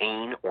ending in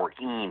ane or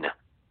ene.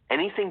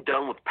 Anything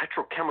done with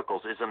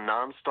petrochemicals is a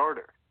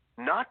non-starter.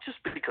 Not just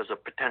because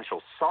of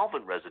potential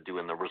solvent residue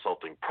in the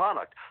resulting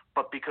product,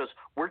 but because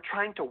we're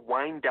trying to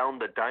wind down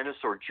the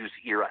dinosaur juice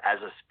era as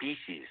a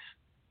species.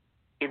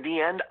 In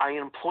the end, I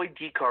employ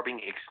decarbing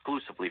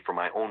exclusively for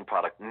my own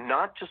product,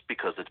 not just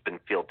because it's been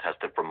field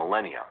tested for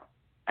millennia,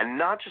 and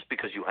not just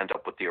because you end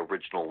up with the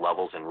original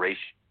levels and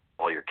ratio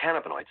of all your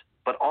cannabinoids,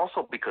 but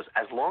also because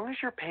as long as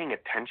you're paying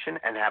attention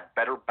and have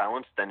better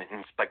balance than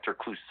Inspector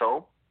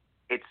Clouseau,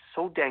 it's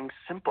so dang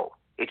simple.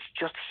 It's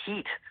just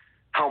heat.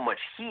 How much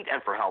heat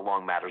and for how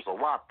long matters a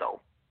lot,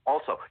 though.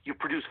 Also, you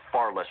produce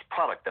far less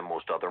product than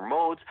most other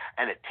modes,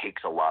 and it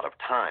takes a lot of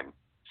time.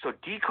 So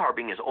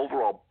decarbing is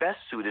overall best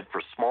suited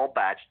for small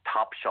batch,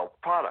 top shelf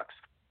products,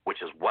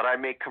 which is what I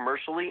make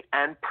commercially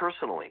and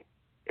personally.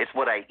 It's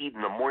what I eat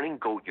in the morning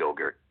goat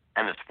yogurt,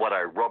 and it's what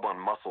I rub on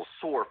muscles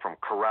sore from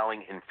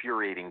corralling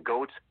infuriating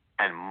goats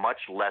and much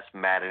less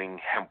maddening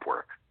hemp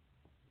work.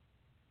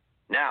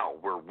 Now,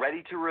 we're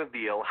ready to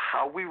reveal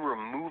how we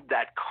remove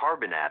that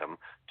carbon atom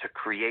to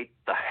create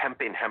the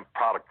Hemp in Hemp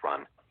product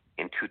run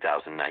in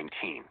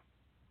 2019.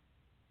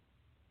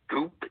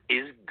 Goop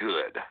is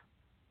good.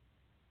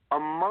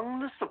 Among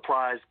the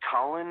supplies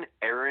Colin,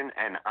 Aaron,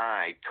 and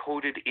I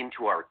toted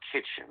into our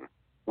kitchen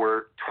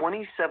were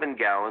 27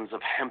 gallons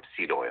of hemp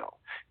seed oil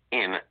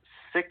in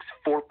 6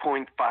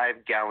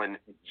 4.5-gallon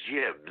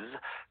jibs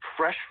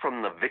fresh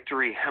from the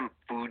Victory Hemp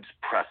Foods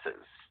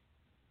presses.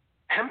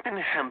 Hemp and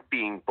hemp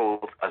being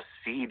both a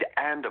seed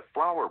and a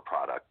flower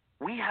product,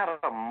 we had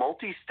a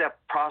multi-step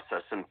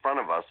process in front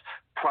of us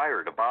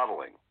prior to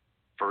bottling.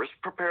 First,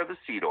 prepare the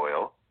seed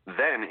oil,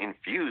 then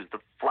infuse the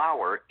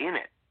flower in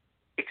it.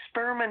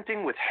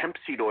 Experimenting with hemp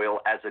seed oil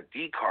as a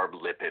decarb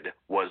lipid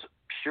was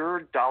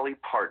pure Dolly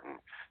Parton,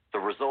 the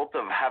result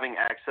of having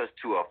access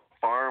to a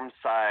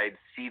farm-side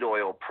seed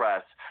oil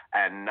press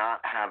and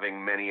not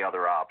having many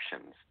other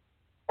options.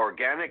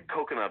 Organic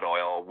coconut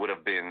oil would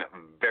have been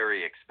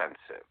very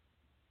expensive.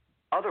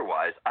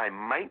 Otherwise, I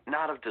might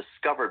not have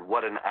discovered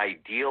what an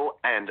ideal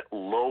and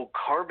low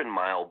carbon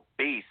mile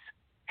base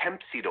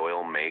hemp seed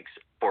oil makes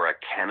for a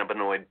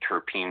cannabinoid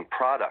terpene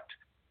product.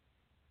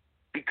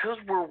 Because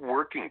we're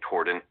working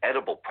toward an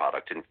edible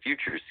product in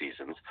future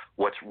seasons,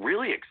 what's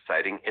really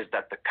exciting is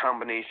that the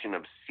combination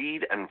of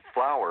seed and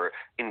flower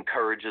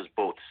encourages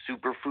both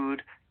superfood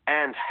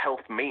and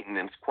health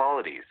maintenance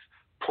qualities.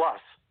 Plus,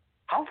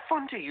 how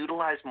fun to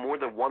utilize more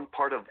than one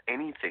part of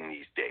anything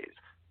these days,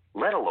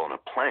 let alone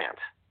a plant.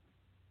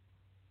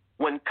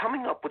 When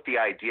coming up with the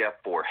idea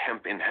for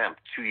Hemp in Hemp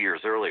 2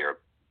 years earlier,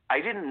 I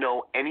didn't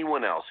know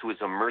anyone else who was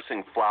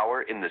immersing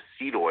flower in the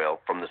seed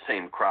oil from the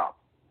same crop.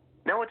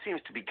 Now it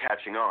seems to be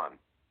catching on.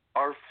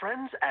 Our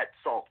friends at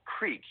Salt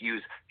Creek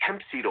use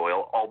hemp seed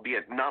oil,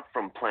 albeit not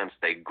from plants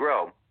they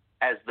grow,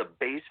 as the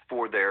base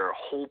for their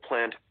whole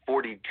plant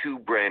 42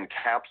 brand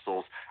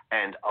capsules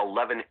and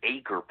 11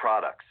 acre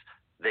products.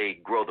 They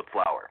grow the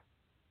flower.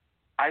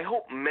 I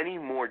hope many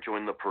more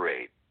join the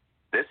parade.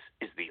 This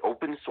is the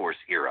open source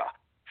era.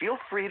 Feel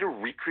free to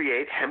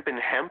recreate hemp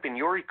in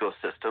your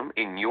ecosystem,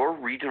 in your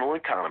regional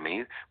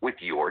economy, with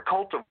your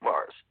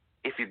cultivars.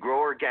 If you grow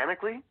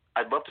organically,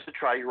 I'd love to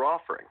try your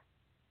offering.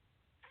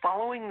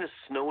 Following the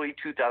snowy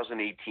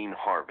 2018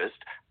 harvest,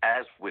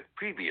 as with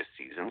previous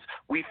seasons,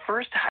 we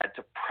first had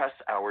to press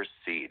our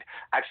seed.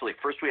 Actually,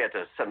 first we had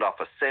to send off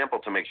a sample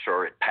to make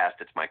sure it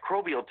passed its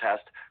microbial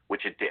test,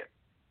 which it did.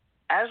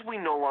 As we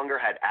no longer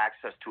had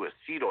access to a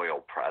seed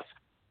oil press,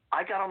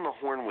 I got on the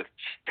horn with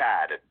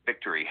Chad at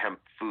Victory Hemp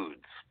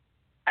Foods.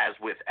 As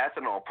with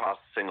ethanol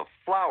processing of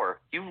flour,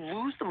 you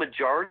lose the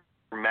majority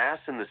of mass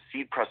in the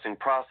seed pressing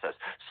process.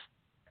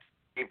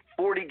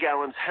 40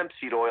 gallons hemp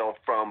seed oil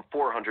from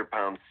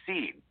 400-pound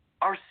seed.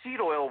 Our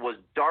seed oil was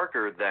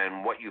darker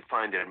than what you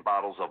find in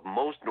bottles of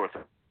most North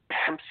American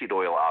hemp seed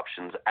oil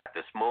options at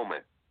this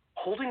moment.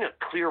 Holding a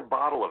clear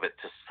bottle of it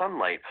to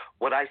sunlight,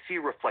 what I see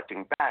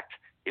reflecting back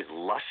is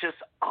luscious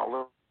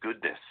olive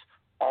goodness,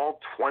 all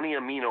 20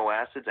 amino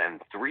acids and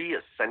 3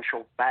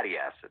 essential fatty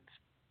acids.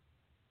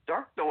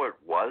 Dark though it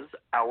was,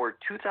 our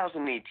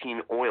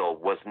 2018 oil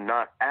was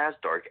not as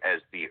dark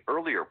as the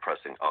earlier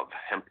pressing of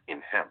hemp in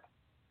hemp.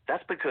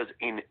 That's because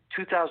in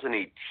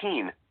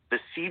 2018, the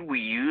seed we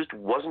used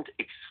wasn't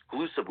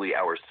exclusively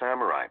our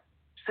Samurai.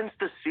 Since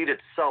the seed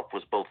itself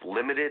was both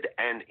limited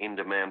and in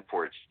demand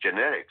for its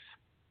genetics,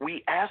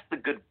 we asked the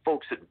good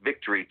folks at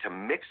Victory to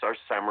mix our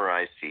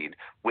Samurai seed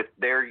with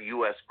their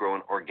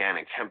U.S.-grown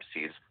organic hemp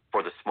seeds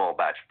for the small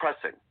batch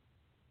pressing.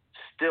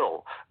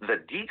 Still,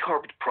 the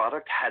decarbed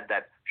product had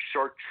that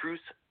chartreuse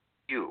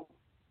hue.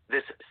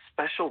 This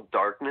special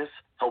darkness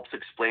helps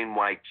explain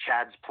why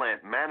Chad's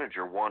plant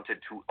manager wanted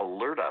to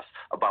alert us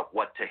about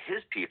what to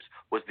his peeps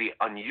was the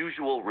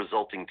unusual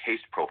resulting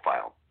taste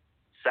profile.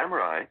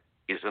 Samurai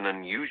is an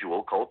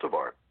unusual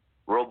cultivar.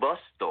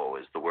 Robusto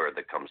is the word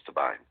that comes to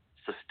mind.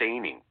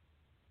 Sustaining.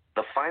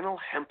 The final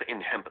hemp in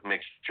hemp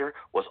mixture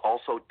was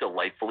also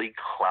delightfully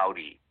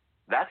cloudy.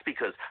 That's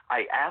because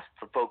I asked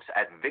the folks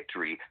at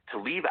Victory to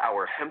leave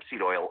our hemp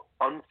seed oil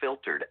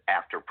unfiltered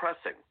after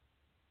pressing.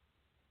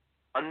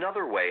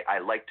 Another way I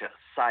like to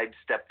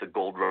sidestep the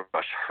gold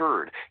rush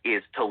herd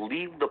is to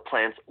leave the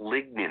plant's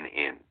lignin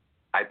in.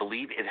 I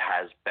believe it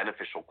has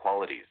beneficial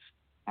qualities.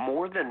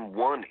 More than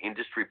one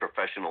industry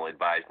professional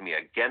advised me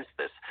against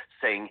this,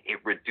 saying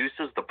it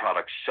reduces the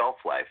product's shelf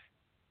life.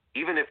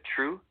 Even if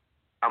true,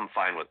 I'm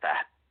fine with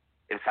that.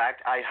 In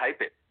fact, I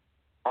hype it.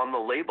 On the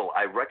label,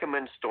 I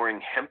recommend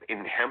storing hemp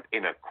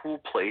in a cool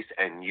place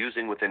and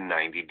using within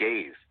 90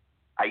 days.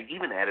 I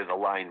even added a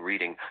line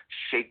reading,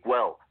 "Shake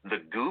well, the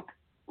goop,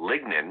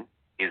 lignin,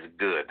 is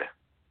good."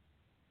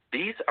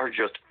 These are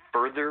just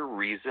further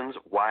reasons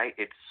why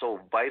it's so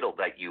vital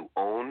that you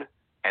own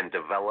and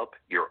develop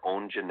your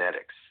own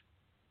genetics.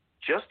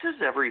 Just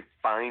as every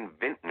fine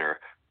vintner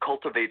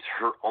cultivates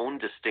her own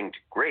distinct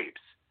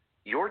grapes,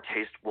 your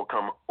taste will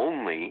come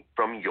only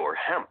from your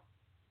hemp.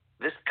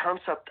 This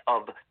concept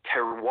of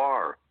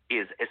terroir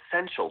is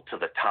essential to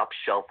the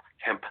top-shelf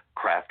hemp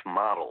craft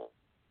model.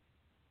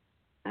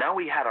 Now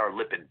we had our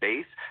lipid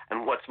base,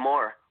 and what's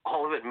more,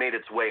 all of it made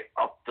its way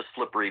up the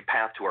slippery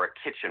path to our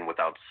kitchen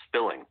without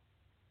spilling.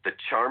 The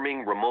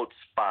charming remote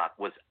spot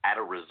was at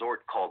a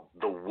resort called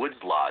the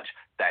Woods Lodge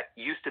that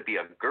used to be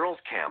a girls'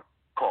 camp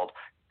called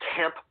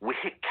Camp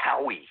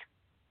Wihikawi.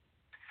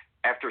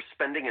 After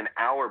spending an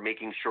hour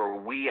making sure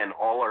we and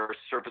all our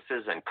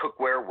surfaces and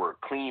cookware were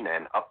clean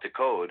and up to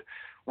code,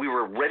 we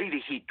were ready to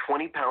heat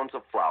 20 pounds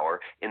of flour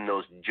in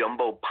those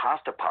jumbo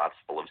pasta pots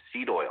full of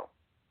seed oil.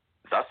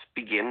 Thus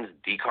begins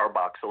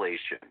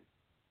decarboxylation.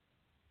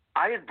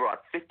 I had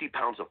brought 50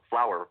 pounds of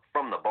flour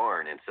from the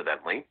barn,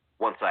 incidentally,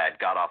 once I had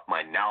got off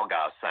my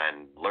Nalgas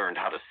and learned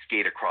how to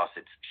skate across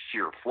its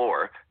sheer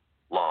floor,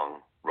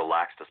 long,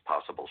 relaxed as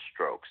possible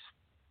strokes.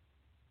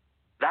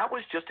 That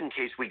was just in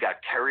case we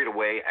got carried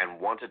away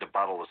and wanted to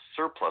bottle a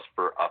surplus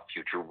for a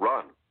future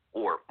run,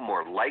 or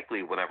more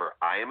likely whenever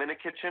I am in a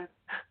kitchen,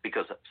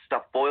 because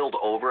stuff boiled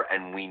over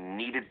and we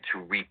needed to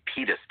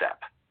repeat a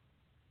step.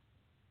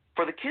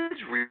 For the kids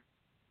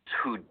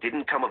who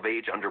didn't come of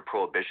age under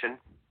Prohibition,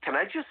 can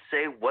I just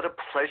say what a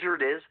pleasure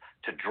it is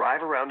to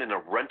drive around in a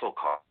rental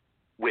car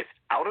with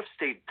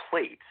out-of-state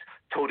plates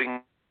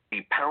toting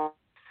the pound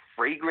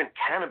fragrant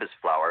cannabis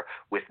flower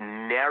with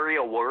nary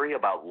a worry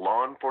about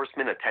law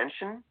enforcement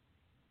attention?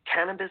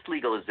 Cannabis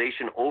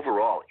legalization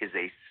overall is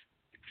a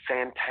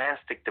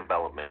fantastic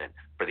development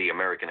for the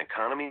American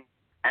economy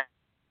and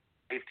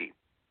safety,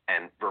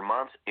 and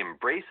Vermont's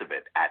embrace of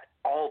it at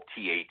all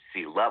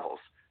THC levels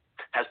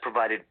has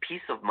provided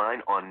peace of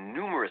mind on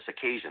numerous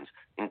occasions,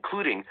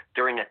 including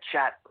during a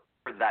chat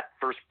for that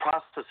first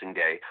processing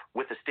day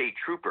with a state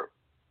trooper.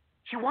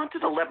 He wanted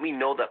to let me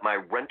know that my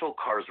rental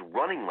car's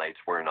running lights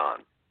weren't on.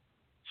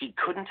 He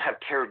couldn't have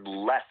cared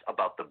less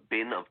about the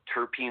bin of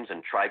terpenes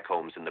and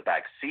trichomes in the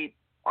back seat,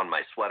 on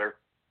my sweater,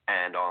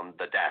 and on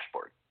the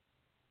dashboard.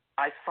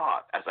 I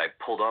thought, as I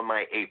pulled on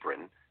my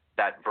apron,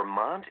 that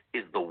Vermont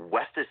is the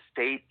westest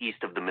state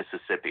east of the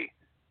Mississippi.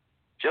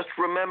 Just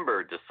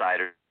remember,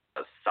 deciders,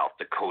 South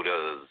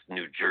Dakotas,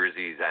 New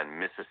Jerseys,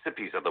 and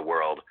Mississippis of the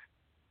world,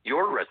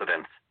 your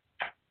residents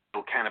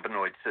have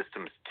cannabinoid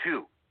systems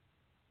too.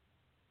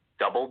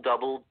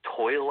 Double,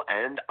 toil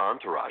and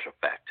entourage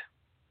effect.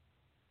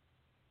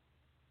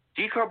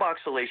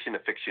 Decarboxylation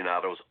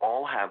aficionados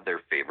all have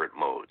their favorite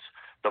modes.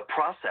 The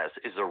process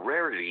is a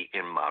rarity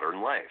in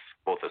modern life,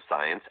 both a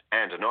science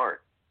and an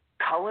art.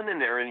 Colin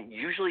and Aaron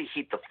usually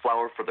heat the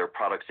flower for their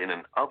products in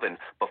an oven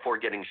before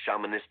getting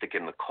shamanistic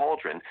in the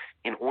cauldron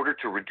in order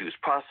to reduce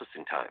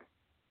processing time.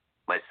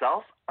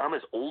 Myself, I'm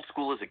as old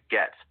school as it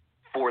gets.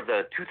 For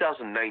the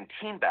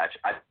 2019 batch,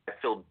 I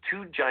filled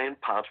 2 giant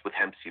pots with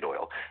hemp seed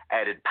oil,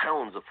 added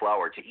pounds of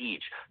flour to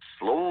each,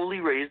 slowly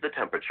raised the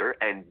temperature,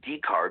 and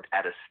decarbed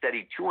at a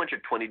steady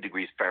 220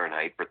 degrees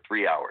Fahrenheit for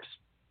 3 hours.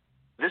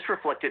 This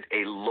reflected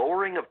a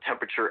lowering of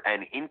temperature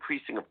and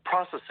increasing of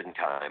processing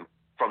time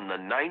from the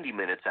 90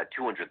 minutes at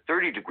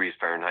 230 degrees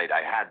Fahrenheit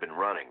I had been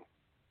running.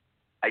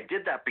 I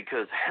did that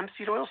because hemp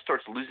seed oil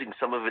starts losing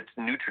some of its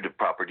nutritive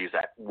properties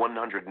at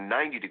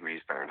 190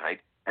 degrees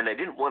Fahrenheit, and I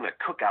didn't want to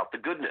cook out the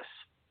goodness.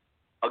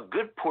 A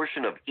good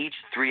portion of each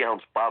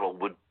 3-ounce bottle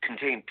would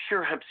contain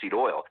pure hemp seed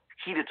oil,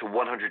 heated to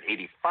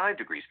 185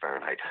 degrees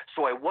Fahrenheit,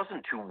 so I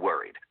wasn't too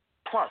worried.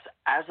 Plus,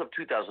 as of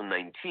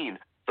 2019,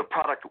 the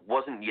product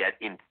wasn't yet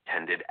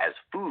intended as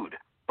food.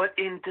 But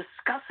in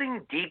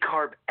discussing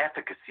decarb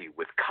efficacy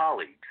with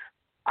colleagues,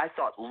 I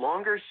thought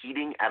longer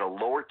heating at a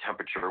lower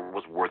temperature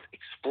was worth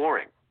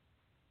exploring.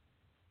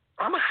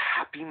 I'm a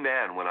happy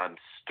man when I'm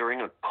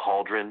stirring a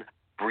cauldron,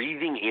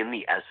 breathing in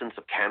the essence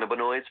of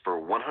cannabinoids for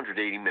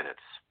 180 minutes.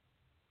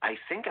 I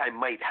think I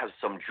might have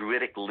some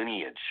druidic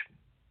lineage.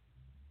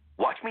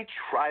 Watch me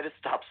try to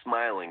stop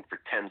smiling for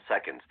 10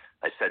 seconds,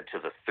 I said to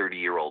the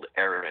 30-year-old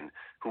Erin,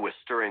 who was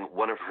stirring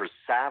one of her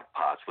salve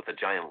pots with a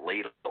giant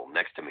ladle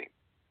next to me.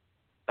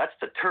 That's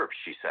the terp,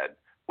 she said,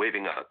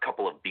 waving a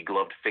couple of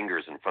begloved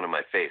fingers in front of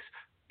my face.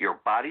 Your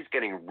body's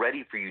getting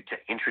ready for you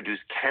to introduce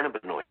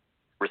cannabinoid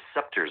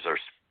receptors.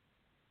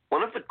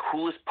 One of the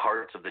coolest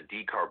parts of the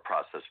decarb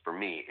process for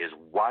me is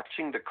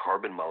watching the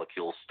carbon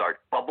molecules start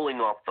bubbling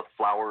off the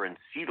flour and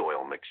seed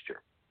oil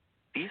mixture.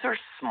 These are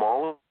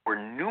smaller, more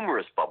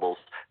numerous bubbles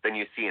than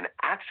you see in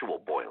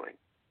actual boiling,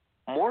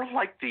 more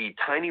like the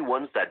tiny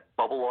ones that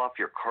bubble off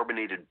your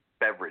carbonated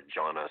beverage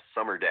on a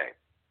summer day.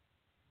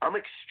 I'm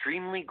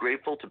extremely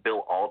grateful to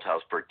Bill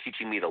Althouse for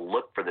teaching me to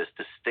look for this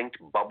distinct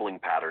bubbling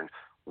pattern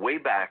way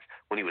back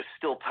when he was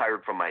still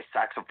tired from my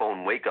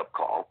saxophone wake-up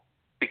call,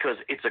 because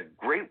it's a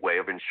great way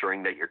of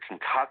ensuring that your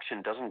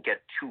concoction doesn't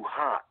get too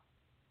hot.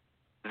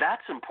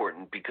 That's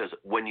important because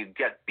when you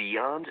get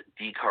beyond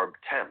decarb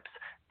temps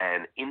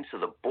and into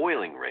the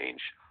boiling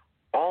range,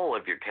 all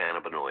of your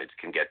cannabinoids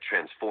can get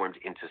transformed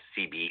into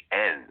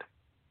CBN.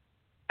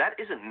 That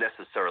isn't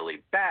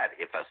necessarily bad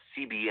if a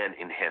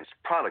CBN-enhanced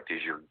product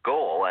is your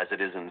goal, as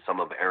it is in some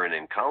of Aaron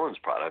and Colin's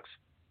products.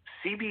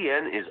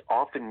 CBN is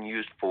often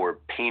used for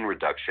pain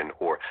reduction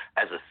or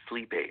as a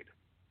sleep aid.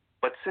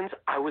 But since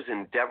I was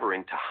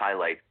endeavoring to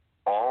highlight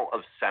all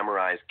of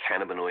Samurai's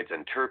cannabinoids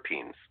and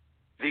terpenes,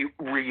 the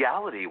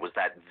reality was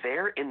that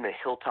there in the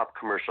Hilltop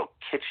commercial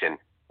kitchen,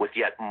 with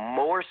yet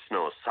more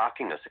snow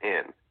socking us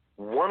in,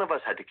 one of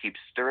us had to keep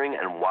stirring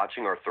and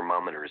watching our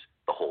thermometers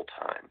the whole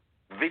time,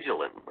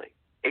 vigilantly.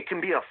 It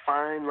can be a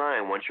fine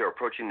line once you're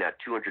approaching that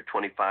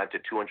 225 to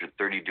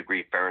 230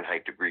 degree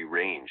Fahrenheit degree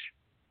range.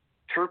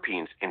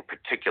 Terpenes, in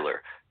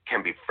particular,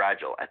 can be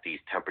fragile at these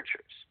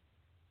temperatures.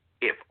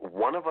 If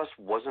one of us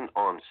wasn't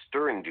on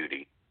stirring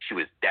duty, she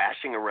was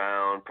dashing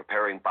around,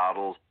 preparing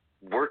bottles,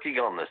 working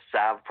on the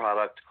salve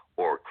product,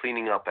 or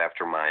cleaning up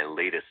after my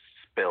latest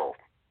spill.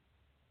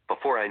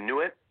 Before I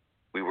knew it,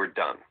 we were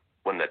done.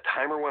 When the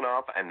timer went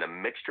off and the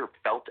mixture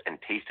felt and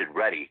tasted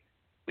ready,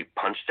 we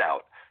punched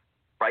out.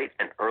 Bright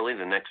and early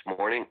the next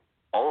morning,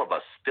 all of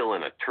us still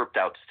in a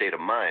terped-out state of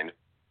mind,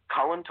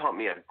 Colin taught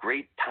me a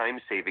great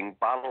time-saving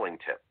bottling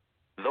tip.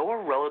 Though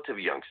a relative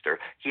youngster,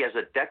 he has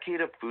a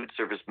decade of food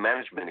service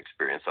management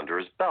experience under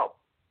his belt.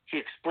 He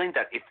explained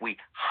that if we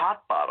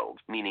hot bottled,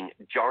 meaning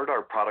jarred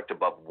our product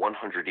above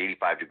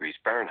 185 degrees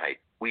Fahrenheit,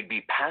 we'd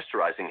be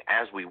pasteurizing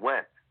as we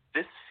went.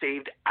 This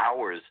saved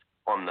hours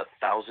on the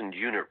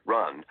 1,000-unit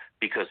run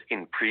because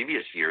in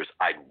previous years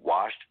I'd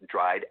washed,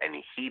 dried, and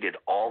heated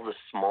all the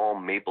small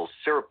maple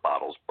syrup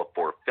bottles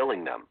before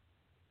filling them.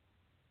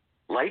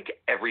 Like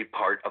every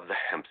part of the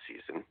hemp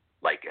season,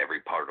 like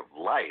every part of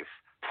life,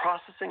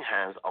 processing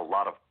has a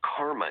lot of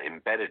karma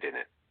embedded in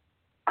it.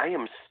 I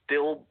am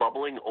still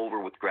bubbling over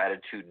with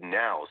gratitude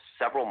now,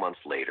 several months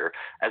later,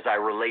 as I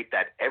relate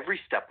that every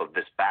step of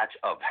this batch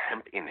of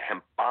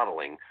hemp-in-hemp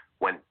bottling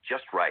went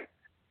just right.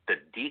 The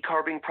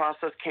decarbing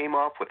process came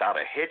off without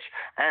a hitch,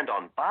 and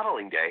on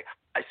bottling day,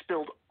 I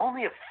spilled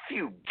only a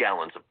few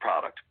gallons of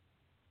product.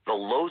 The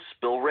low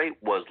spill rate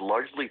was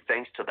largely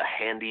thanks to the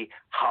handy,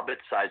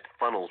 hobbit-sized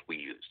funnels we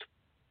used.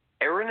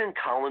 Aaron and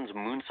Colin's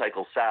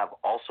Mooncycle salve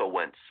also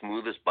went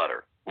smooth as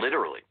butter,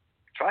 literally.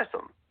 Try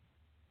some.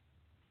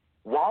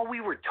 While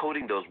we were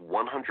toting those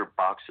 100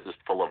 boxes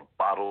full of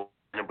bottled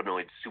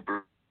cannabinoid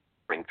super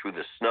through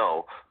the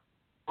snow,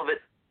 all of it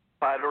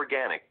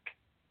organic,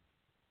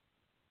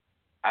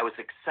 I was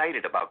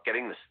excited about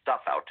getting the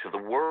stuff out to the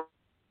world.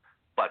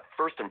 But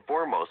first and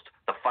foremost,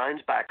 the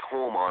finds back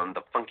home on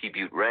the Funky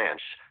Butte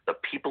Ranch, the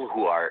people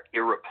who are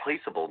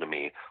irreplaceable to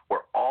me,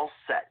 were all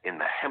set in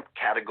the hemp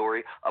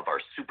category of our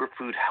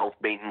superfood health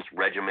maintenance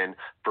regimen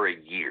for a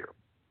year.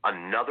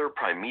 Another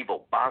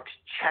primeval box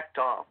checked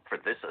off for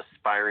this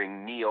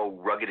aspiring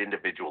neo-rugged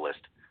individualist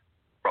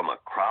from a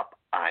crop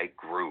I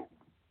grew.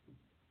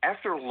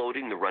 After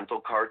loading the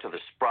rental car to the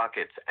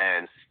sprockets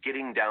and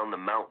skidding down the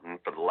mountain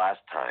for the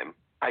last time,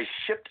 I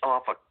shipped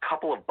off a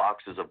couple of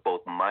boxes of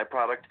both my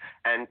product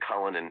and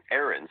Colin and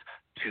Aaron's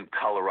to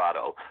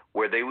Colorado,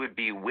 where they would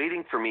be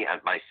waiting for me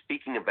at my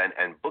speaking event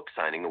and book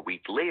signing a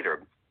week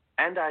later,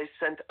 and I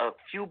sent a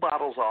few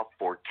bottles off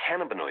for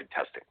cannabinoid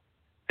testing.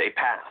 They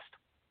passed.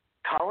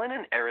 Colin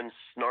and Aaron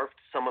snarfed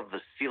some of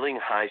the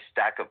ceiling-high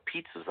stack of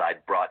pizzas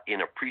I'd brought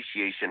in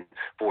appreciation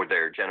for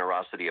their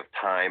generosity of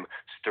time,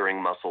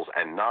 stirring muscles,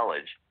 and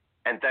knowledge,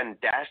 and then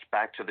dashed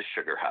back to the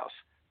sugar house.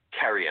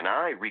 Carrie and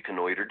I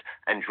reconnoitered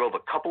and drove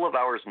a couple of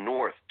hours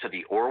north to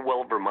the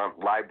Orwell, Vermont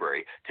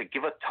Library to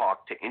give a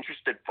talk to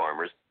interested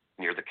farmers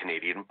near the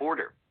Canadian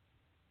border.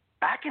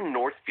 Back in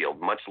Northfield,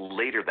 much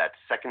later that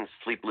second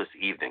sleepless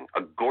evening,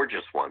 a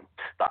gorgeous one,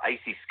 the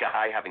icy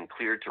sky having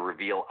cleared to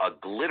reveal a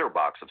glitter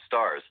box of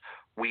stars,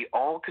 we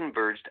all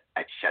converged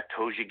at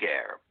Chateau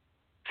Giguère.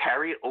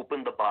 Carrie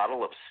opened the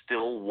bottle of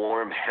still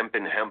warm hemp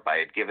I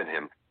had given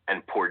him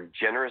and poured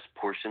generous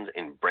portions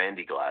in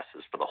brandy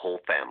glasses for the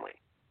whole family.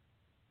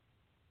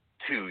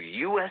 To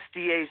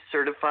USDA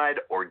certified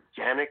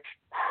organic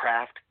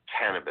craft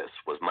cannabis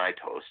was my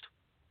toast.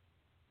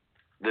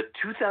 The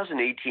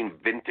 2018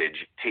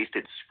 vintage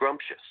tasted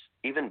scrumptious,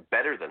 even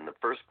better than the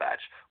first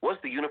batch, was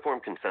the uniform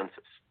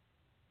consensus.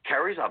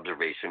 Carrie's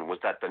observation was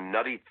that the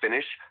nutty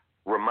finish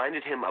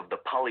reminded him of the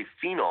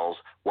polyphenols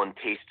one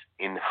tastes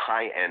in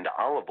high-end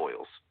olive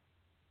oils.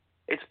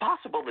 It's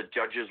possible the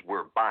judges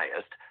were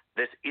biased.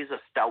 This is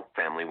a stout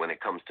family when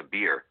it comes to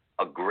beer,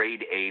 a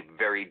grade A,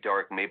 very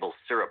dark maple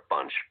syrup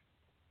bunch.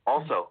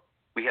 Also,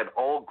 we had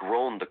all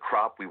grown the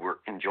crop we were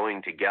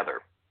enjoying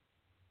together.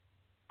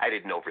 I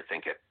didn't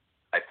overthink it.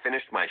 I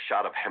finished my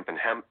shot of hemp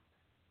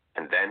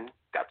and then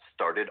got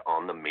started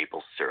on the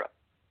maple syrup.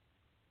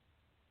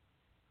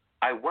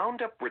 I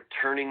wound up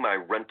returning my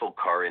rental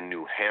car in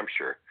New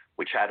Hampshire,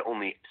 which had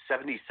only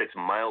 76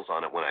 miles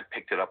on it when I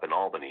picked it up in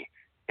Albany,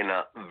 in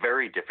a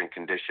very different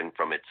condition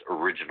from its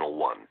original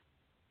one.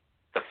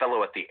 The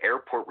fellow at the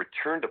airport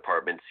return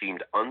department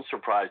seemed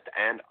unsurprised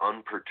and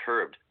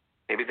unperturbed.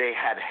 Maybe they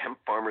had hemp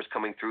farmers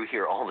coming through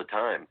here all the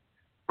time.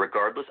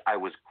 Regardless, I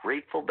was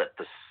grateful that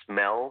the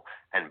smell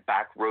and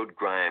back road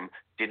grime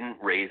didn't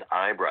raise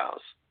eyebrows.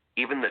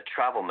 Even the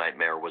travel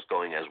nightmare was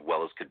going as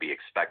well as could be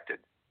expected.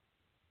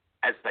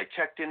 As I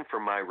checked in for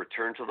my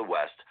return to the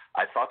West,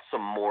 I thought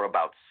some more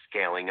about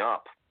scaling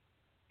up.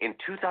 In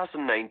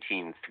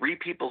 2019, 3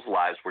 people's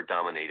lives were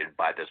dominated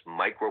by this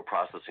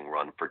microprocessing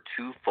run for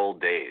 2 full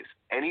days.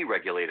 Any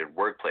regulated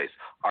workplace,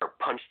 our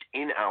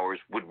punched-in hours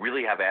would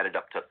really have added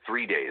up to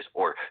 3 days,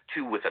 or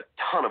 2 with a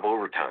ton of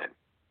overtime,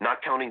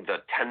 not counting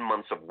the 10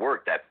 months of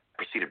work that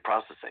preceded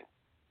processing.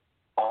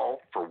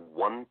 All for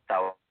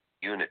 1,000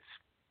 units.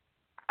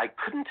 I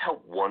couldn't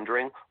help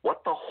wondering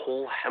what the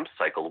whole hemp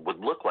cycle would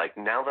look like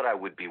now that I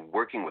would be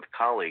working with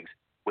colleagues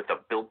with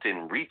a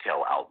built-in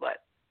retail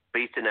outlet.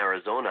 Based in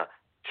Arizona,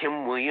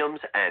 Kim Williams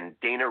and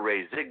Dana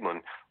Ray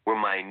Zygmunt were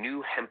my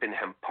new hemp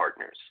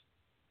partners.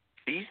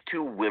 These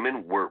 2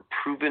 women were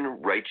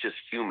proven righteous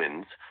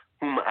humans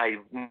whom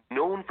I've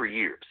known for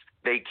years.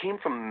 They came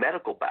from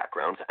medical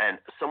backgrounds, and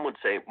some would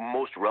say,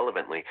 most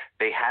relevantly,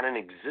 they had an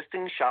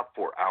existing shop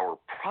for our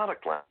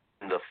product line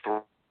in the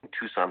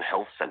Tucson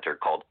Health Center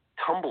called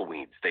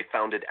Tumbleweeds. They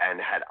founded and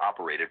had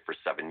operated for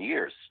 7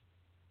 years.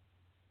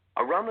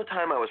 Around the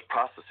time I was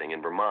processing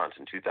in Vermont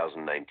in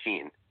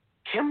 2019,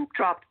 Kim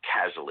dropped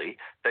casually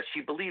that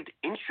she believed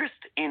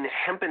interest in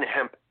hemp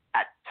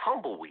at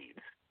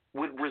Tumbleweeds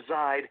would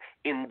reside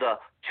in the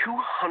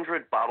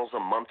 200 bottles a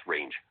month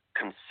range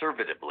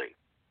conservatively.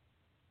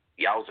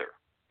 Yowzer.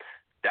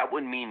 That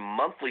would mean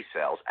monthly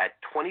sales at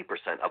 20%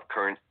 of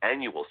current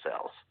annual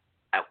sales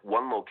at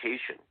one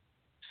location.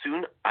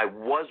 Soon, I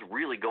was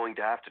really going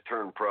to have to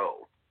turn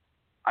pro.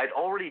 I'd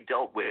already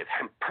dealt with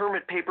hemp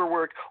permit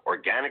paperwork,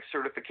 organic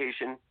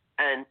certification,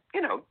 and,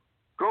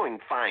 growing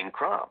fine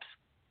crops.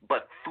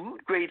 But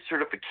food-grade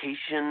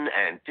certification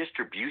and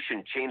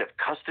distribution chain of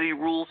custody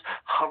rules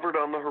hovered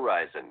on the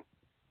horizon.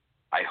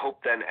 I hope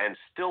then, and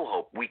still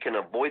hope, we can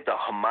avoid the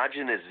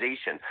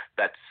homogenization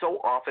that so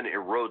often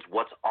erodes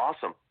what's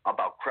awesome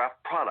about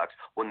craft products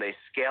when they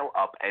scale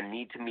up and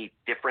need to meet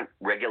different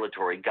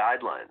regulatory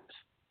guidelines.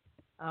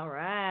 All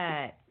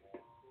right.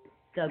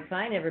 Doug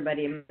Fine,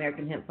 everybody,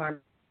 American Hemp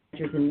Farm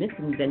and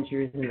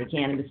misadventures in the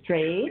cannabis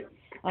trade.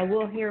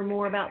 We'll hear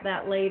more about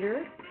that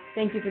later.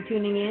 Thank you for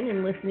tuning in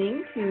and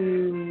listening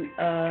to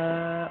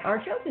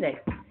our show today.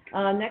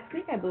 Next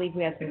week, I believe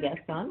we have some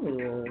guests on. We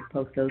will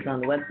post those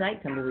on the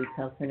website,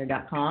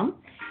 tumbleweedshealthcenter.com.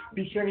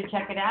 Be sure to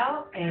check it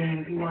out, and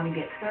if you want to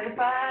get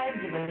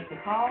certified, give us a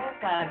call,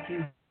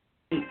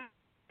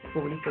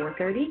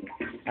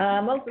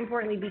 528-4430. Most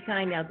importantly, be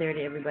kind out there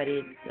to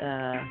everybody.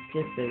 It's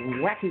just a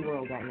wacky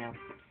world right now.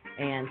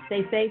 And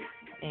stay safe,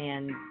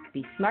 and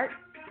be smart,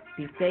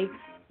 be safe,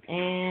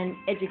 and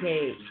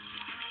educate.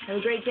 Have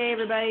a great day,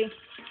 everybody.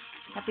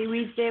 Happy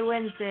Weedsday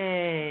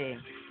Wednesday.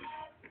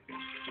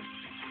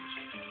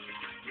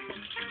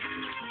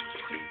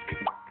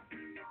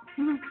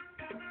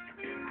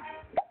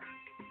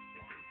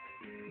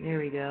 There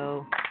we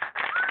go.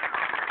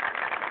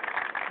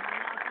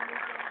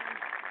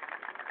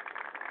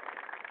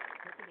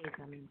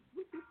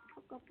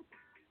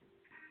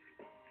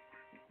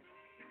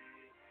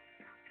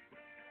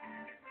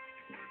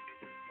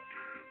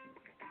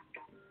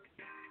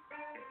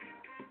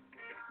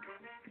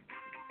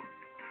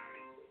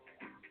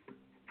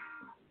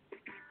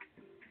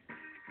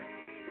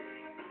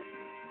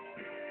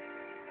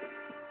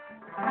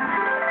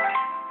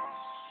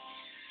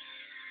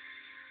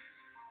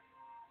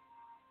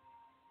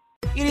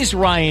 It is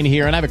Ryan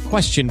here, and I have a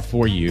question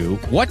for you.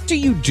 What do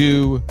you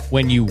do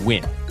when you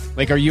win?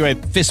 Like, are you a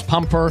fist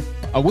pumper,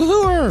 a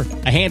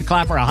woohooer, a hand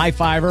clapper, a high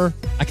fiver?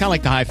 I kind of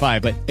like the high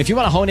five, but if you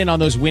want to hone in on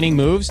those winning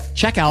moves,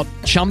 check out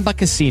Chumba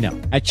Casino.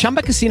 At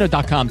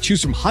ChumbaCasino.com,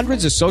 choose from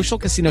hundreds of social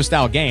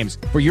casino-style games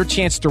for your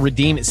chance to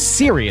redeem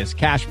serious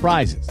cash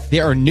prizes.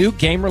 There are new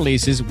game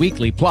releases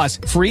weekly, plus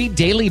free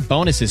daily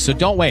bonuses, so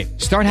don't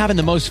wait. Start having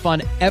the most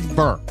fun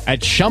ever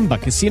at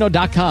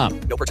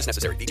ChumbaCasino.com. No purchase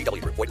necessary.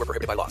 VGW Group. Void where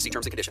prohibited by law. See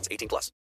terms and conditions. 18+.